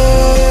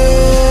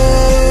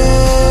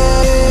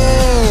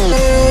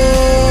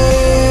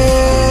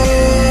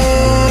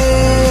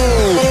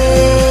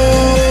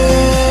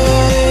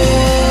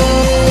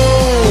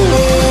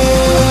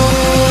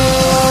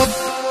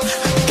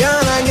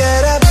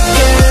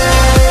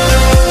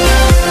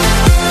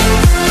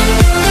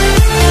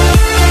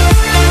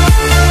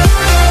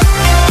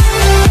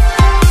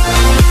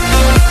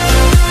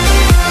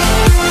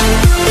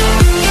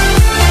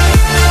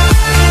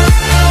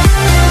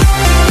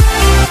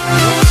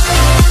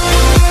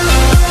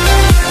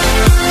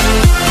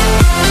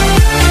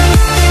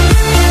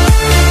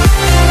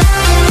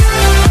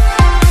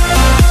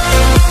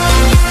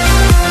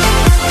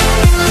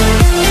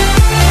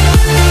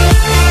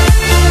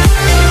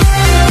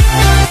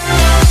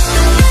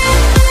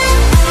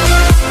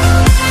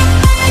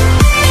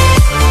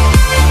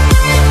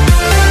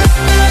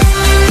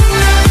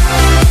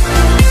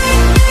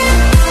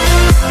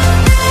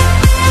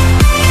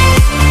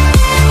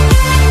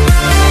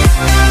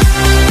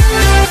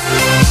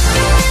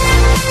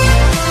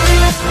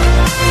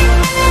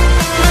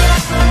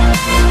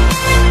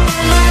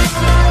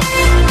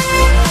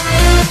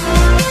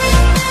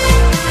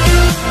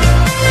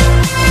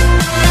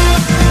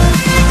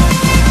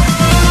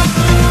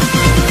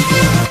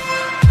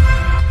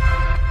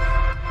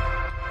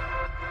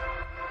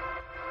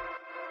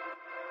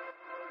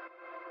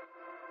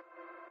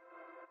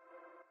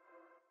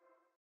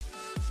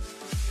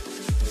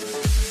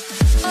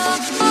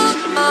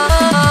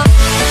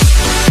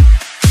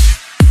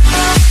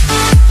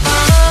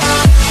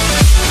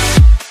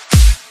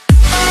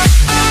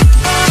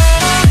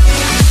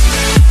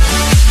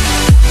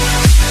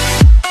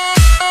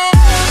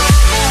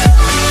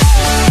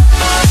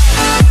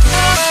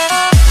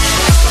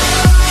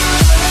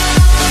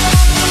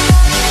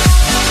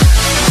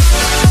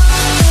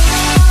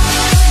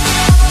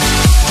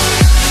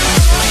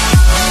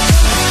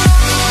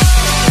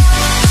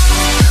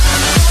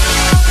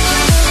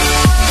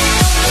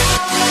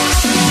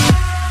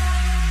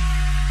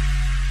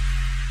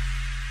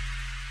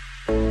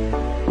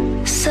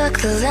Suck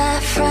the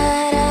life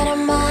right out of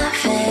my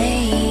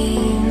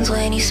veins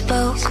when you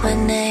spoke my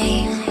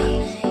name.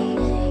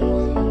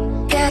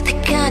 Got the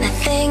kind of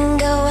thing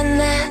going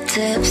that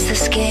tips the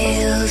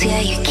scales. Yeah,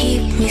 you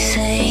keep me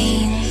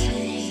sane.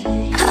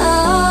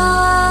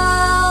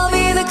 I'll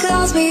be the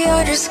clouds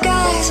beyond your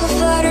skies. We'll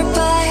flutter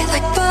by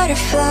like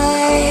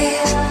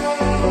butterflies.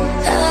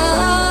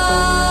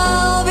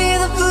 I'll be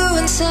the blue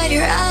inside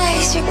your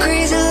eyes. Your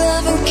crazy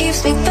loving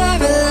keeps me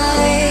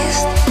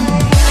paralyzed.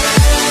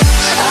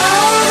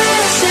 Oh,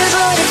 this is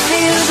what it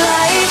feels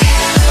like.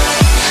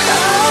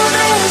 Oh,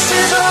 this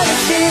is what it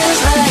feels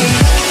like.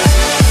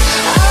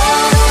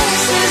 Oh,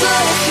 this is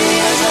what it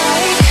feels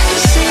like to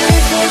see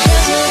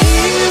reflections of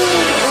you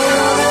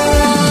all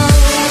around.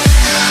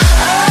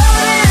 Oh,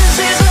 this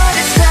is what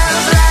it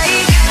sounds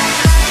like.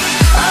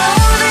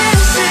 Oh,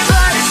 this is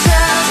what it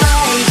sounds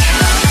like.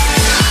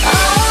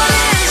 Oh,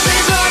 this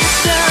is what it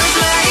sounds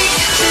like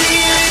to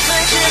see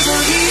reflections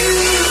of you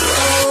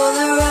all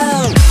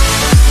around.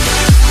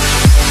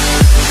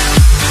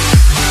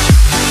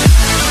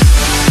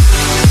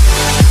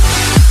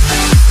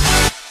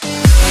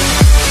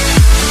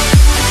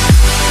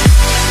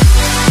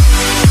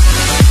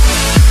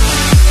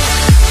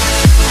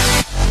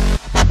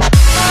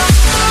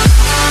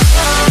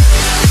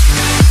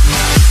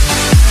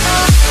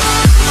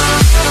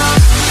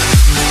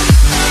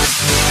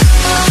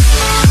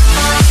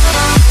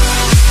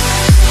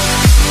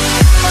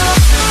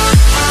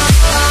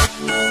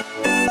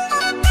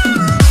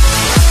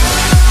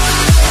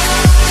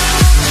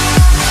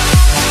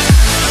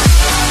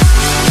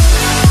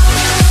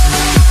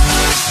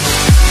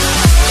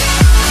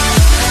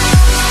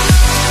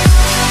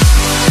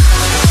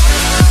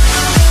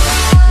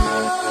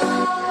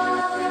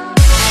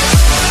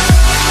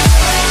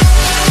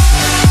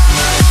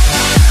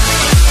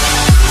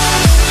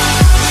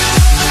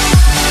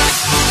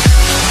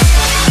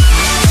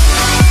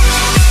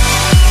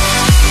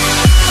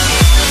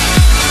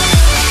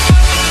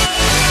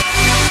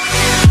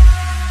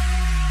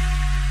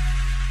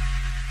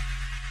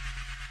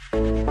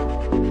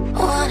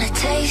 Wanna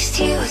taste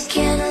you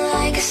again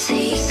like a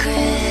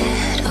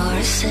secret or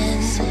a sin.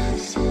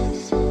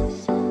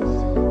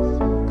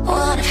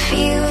 Wanna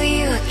feel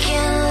you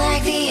again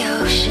like the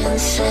ocean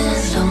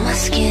sand on my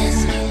skin.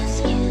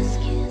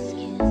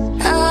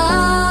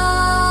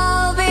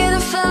 I'll be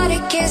the fight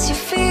against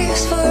your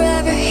fears,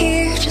 forever here.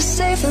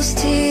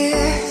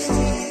 dear.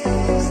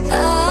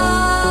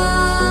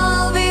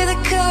 I'll be the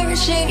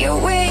courage in your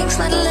wings,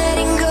 not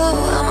letting go.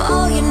 I'm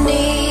all you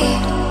need.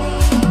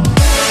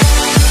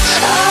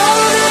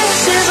 Oh,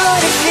 this is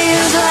what it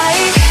feels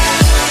like.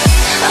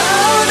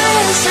 Oh,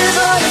 this is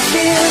what it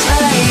feels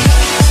like.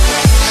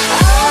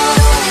 Oh,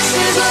 this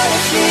is what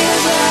it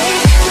feels like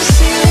to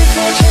see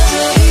reflections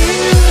of you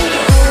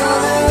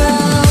all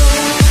around.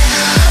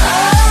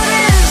 Oh,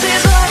 this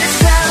is what it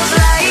sounds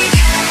like.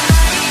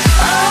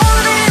 Oh,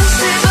 this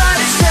is what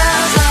it sounds like.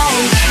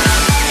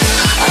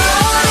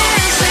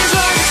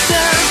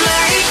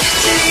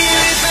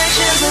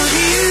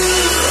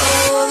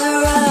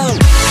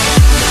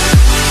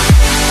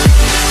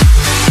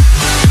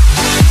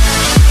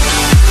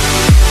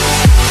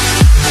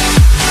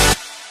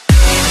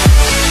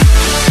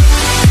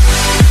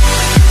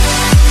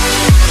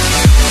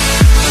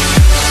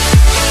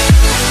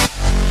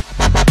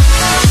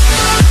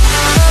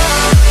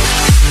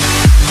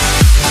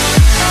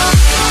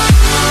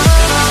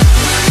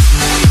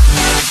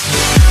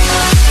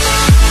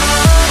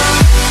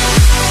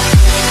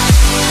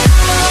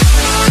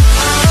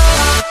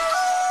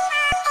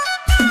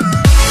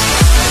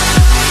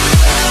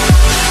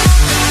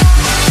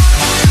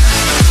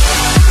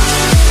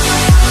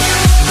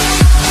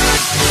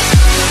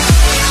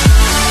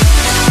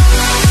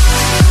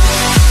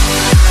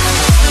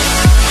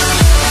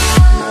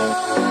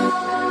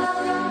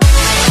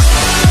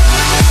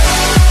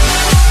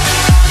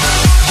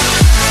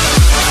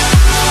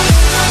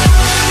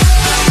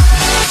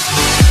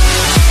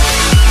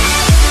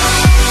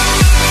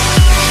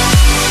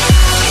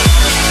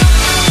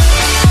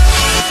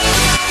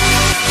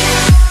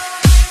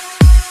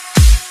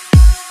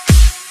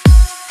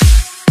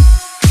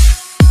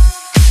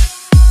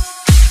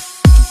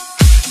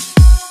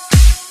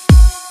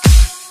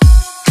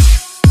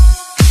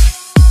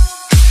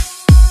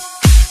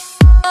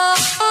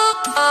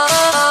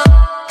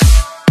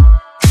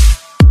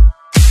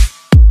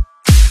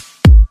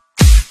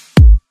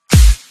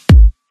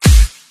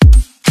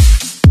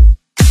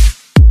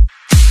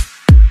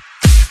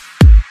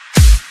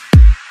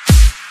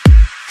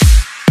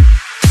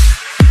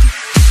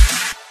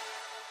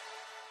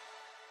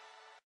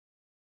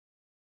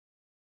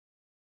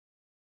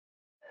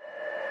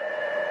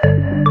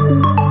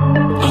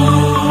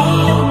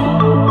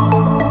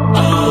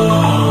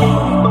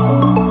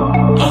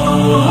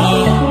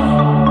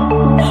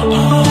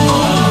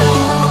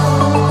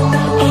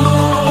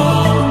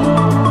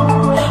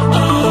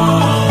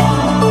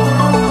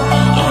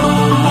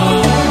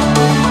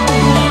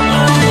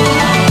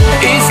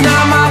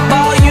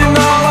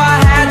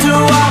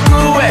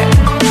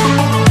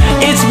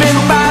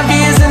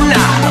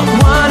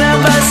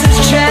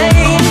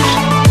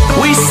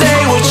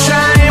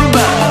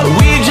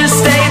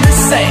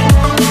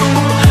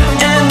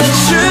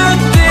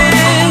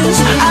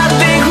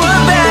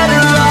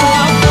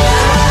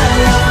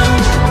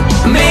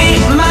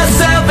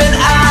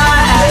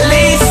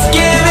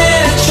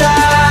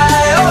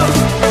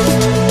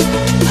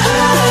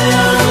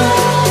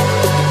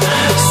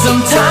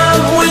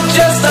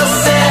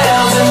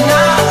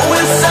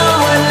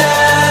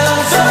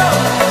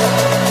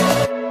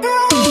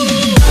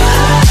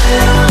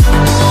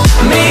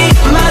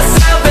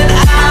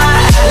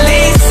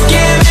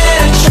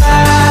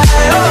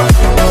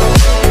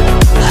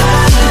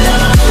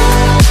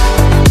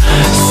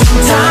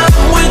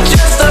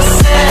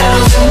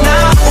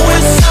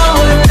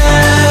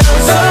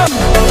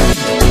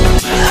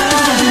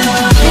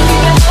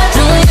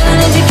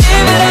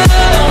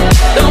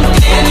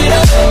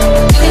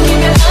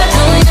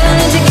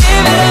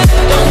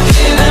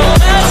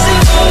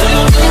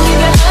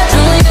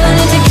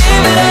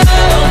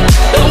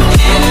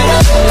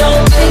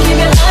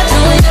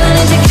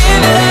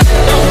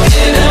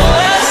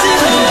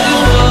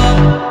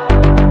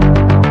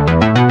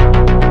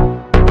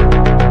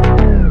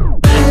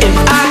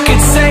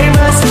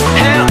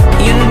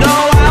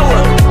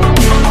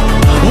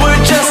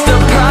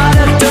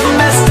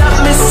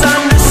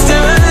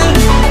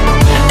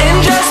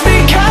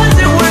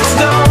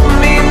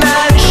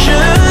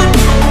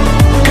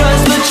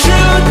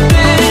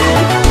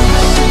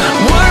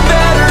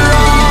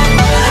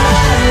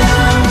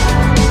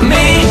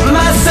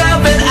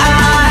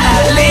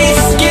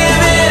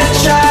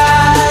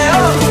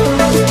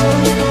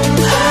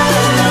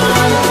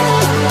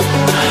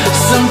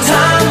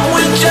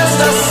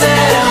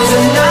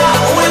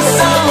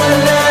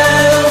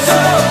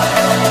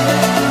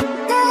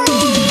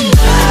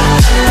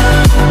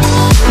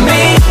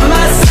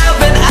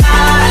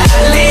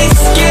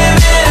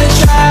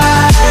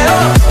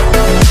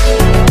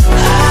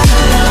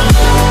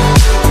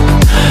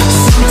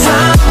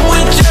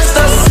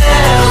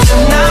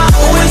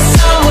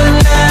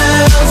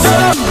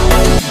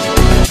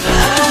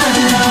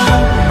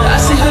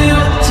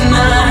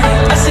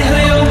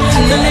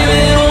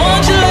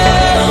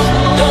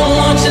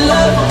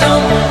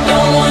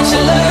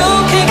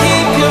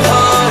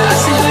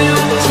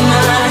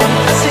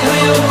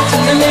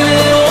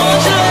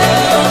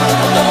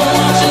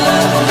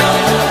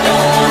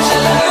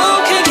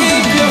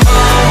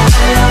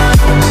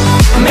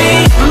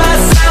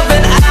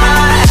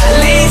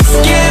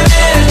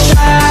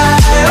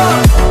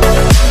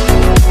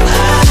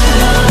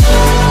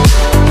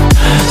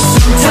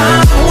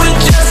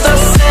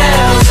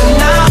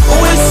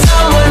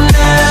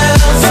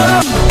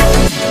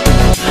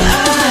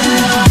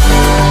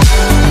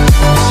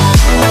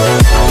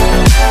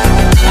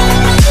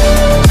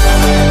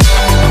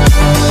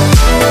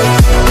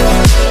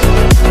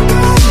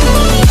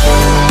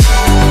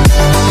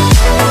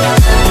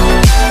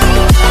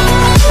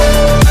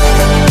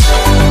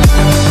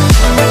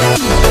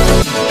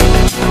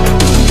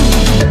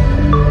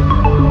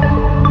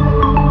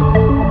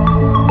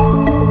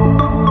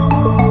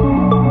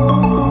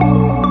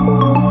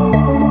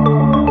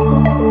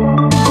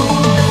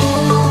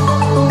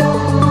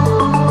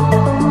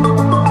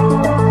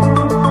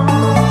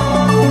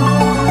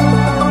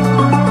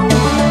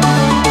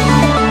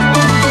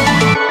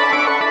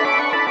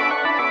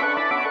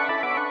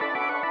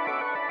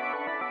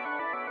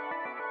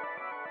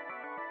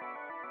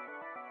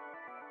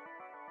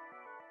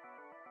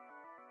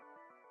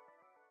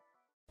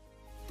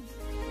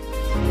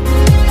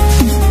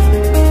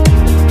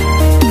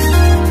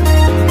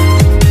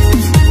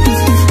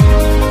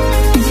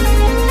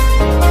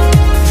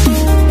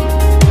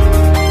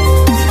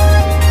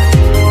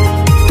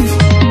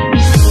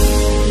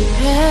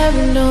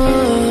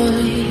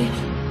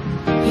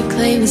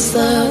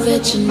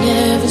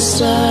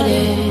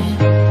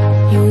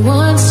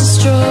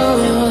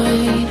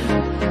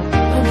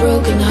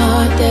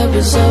 heart that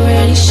was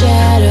already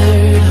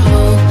shattered.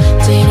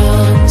 Holding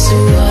on to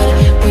what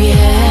we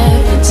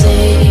have and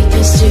take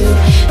us to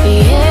the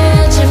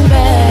edge and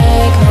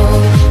back.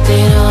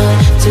 Holding on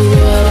to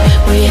what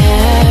we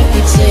have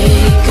and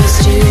take us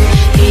to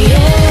the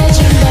edge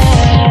and back.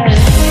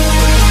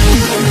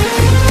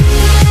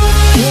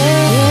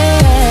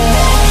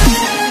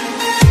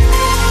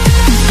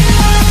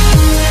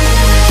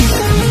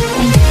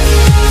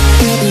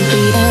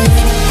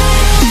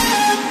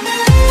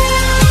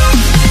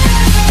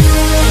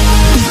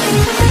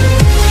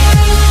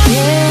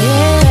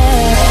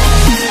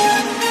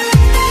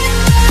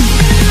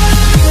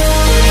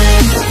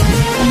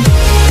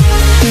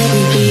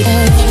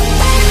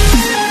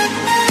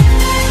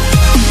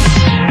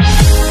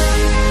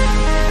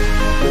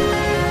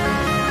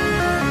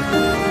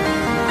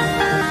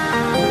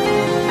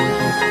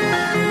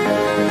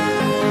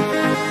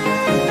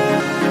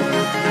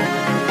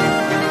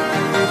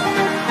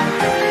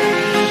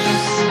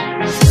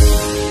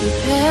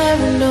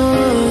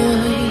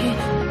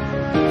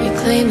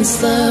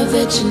 This love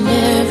that you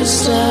never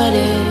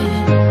started,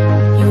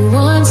 you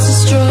once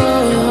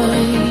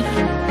destroyed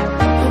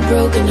a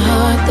broken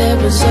heart that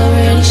was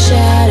already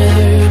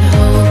shattered.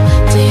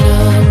 Holding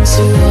on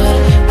to what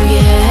we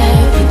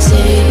have, you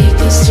take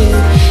us to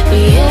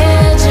the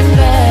edge and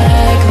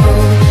back.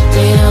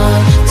 Holding on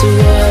to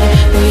what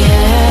we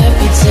have,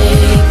 you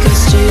take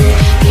us to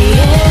the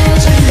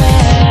edge and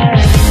back.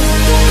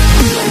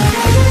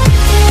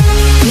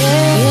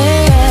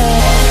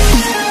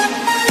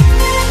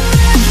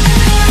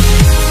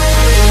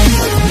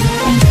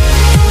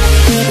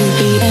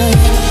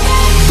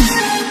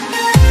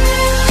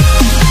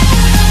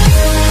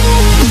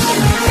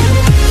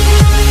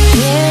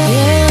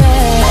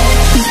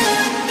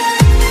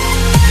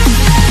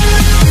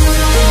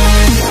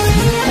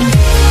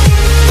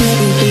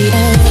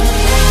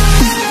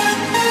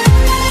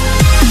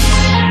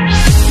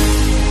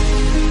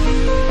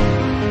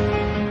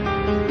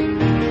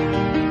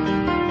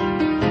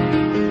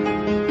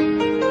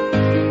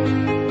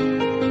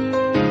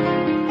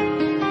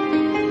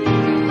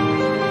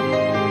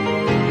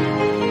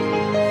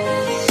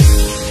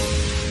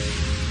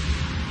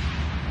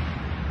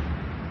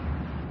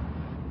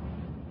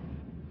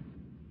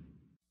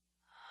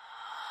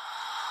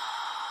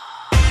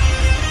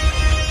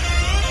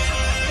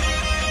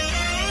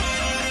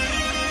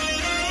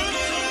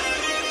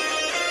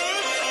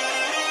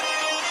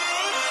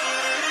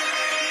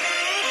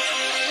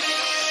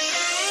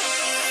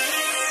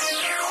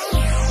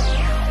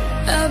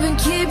 I've been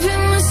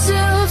keeping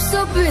myself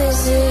so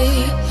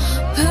busy,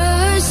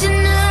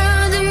 pushing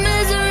out the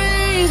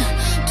misery,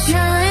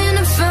 trying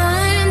to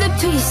find the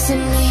peace in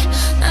me.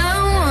 I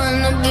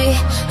wanna be,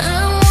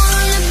 I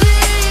wanna be,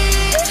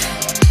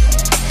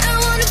 I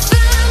wanna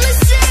find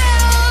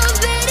myself,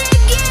 but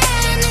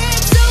again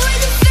it's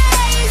always a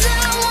phase.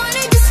 I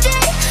wanted to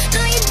stay,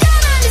 no you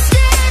don't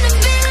understand. I've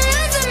been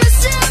losing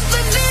myself,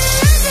 I've been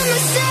losing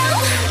myself.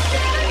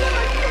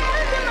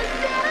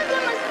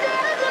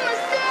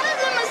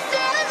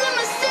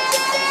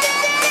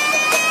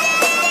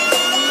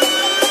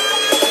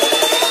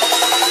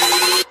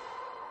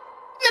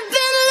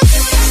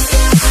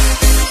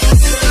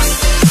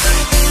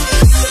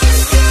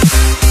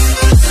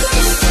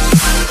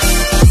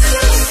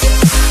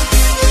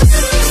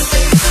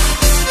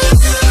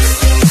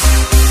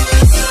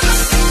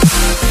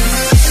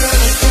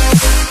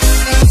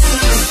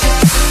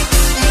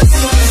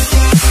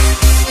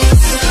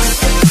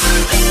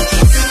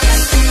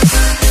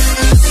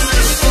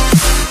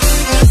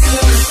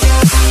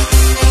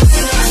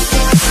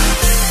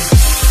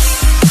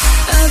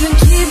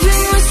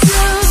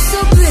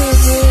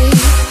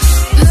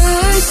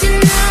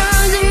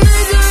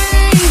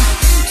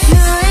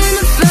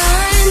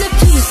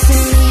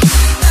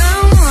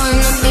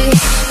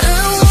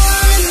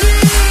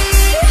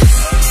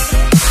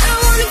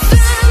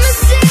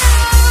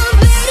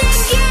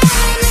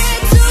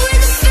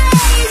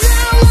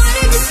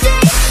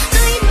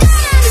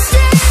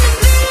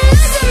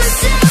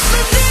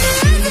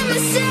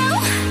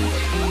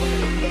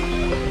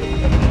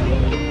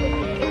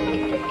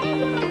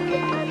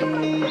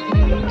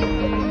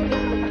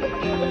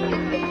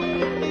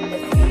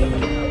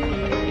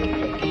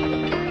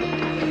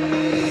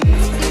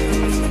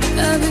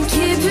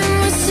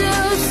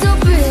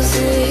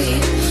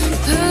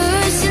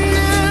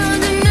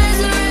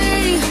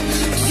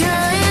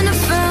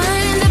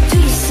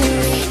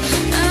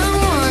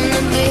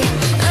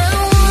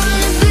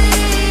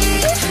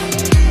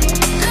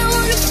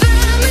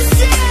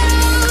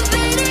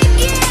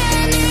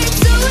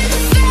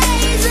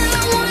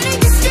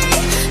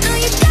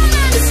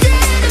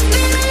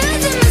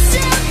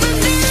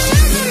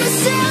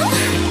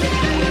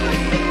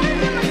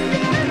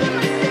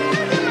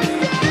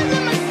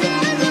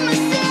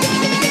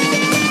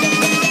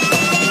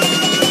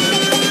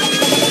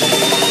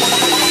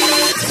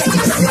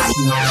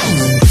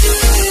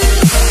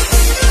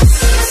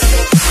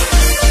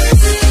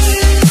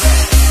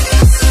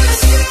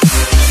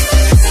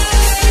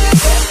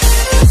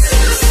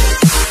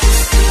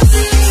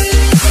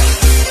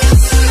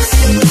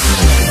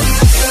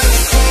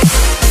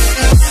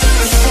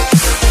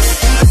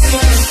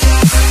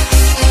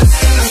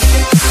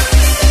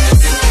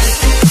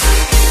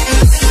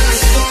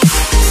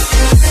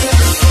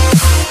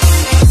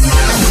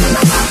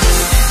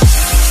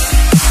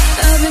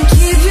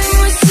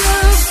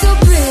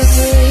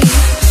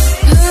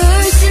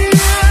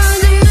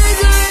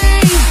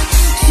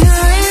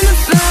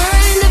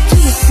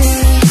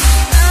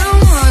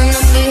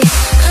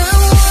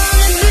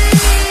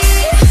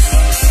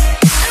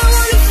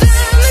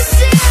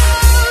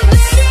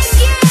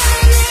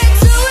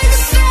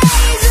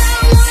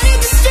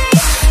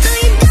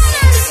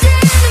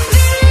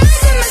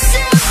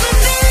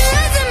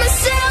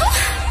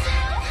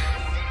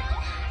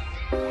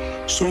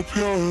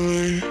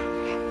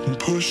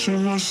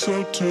 pushing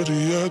myself to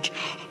the edge,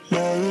 not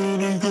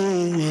wanna go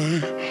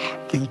away.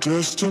 Been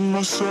testing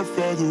myself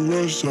by the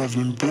worst. I've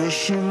been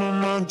pushing my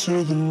mind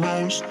to the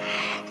most.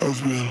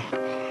 I've been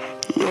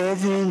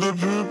loving the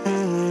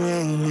people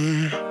around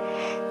me,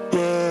 but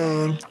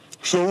I'm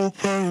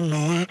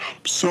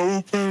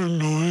so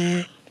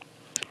paranoid,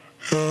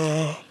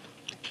 yeah.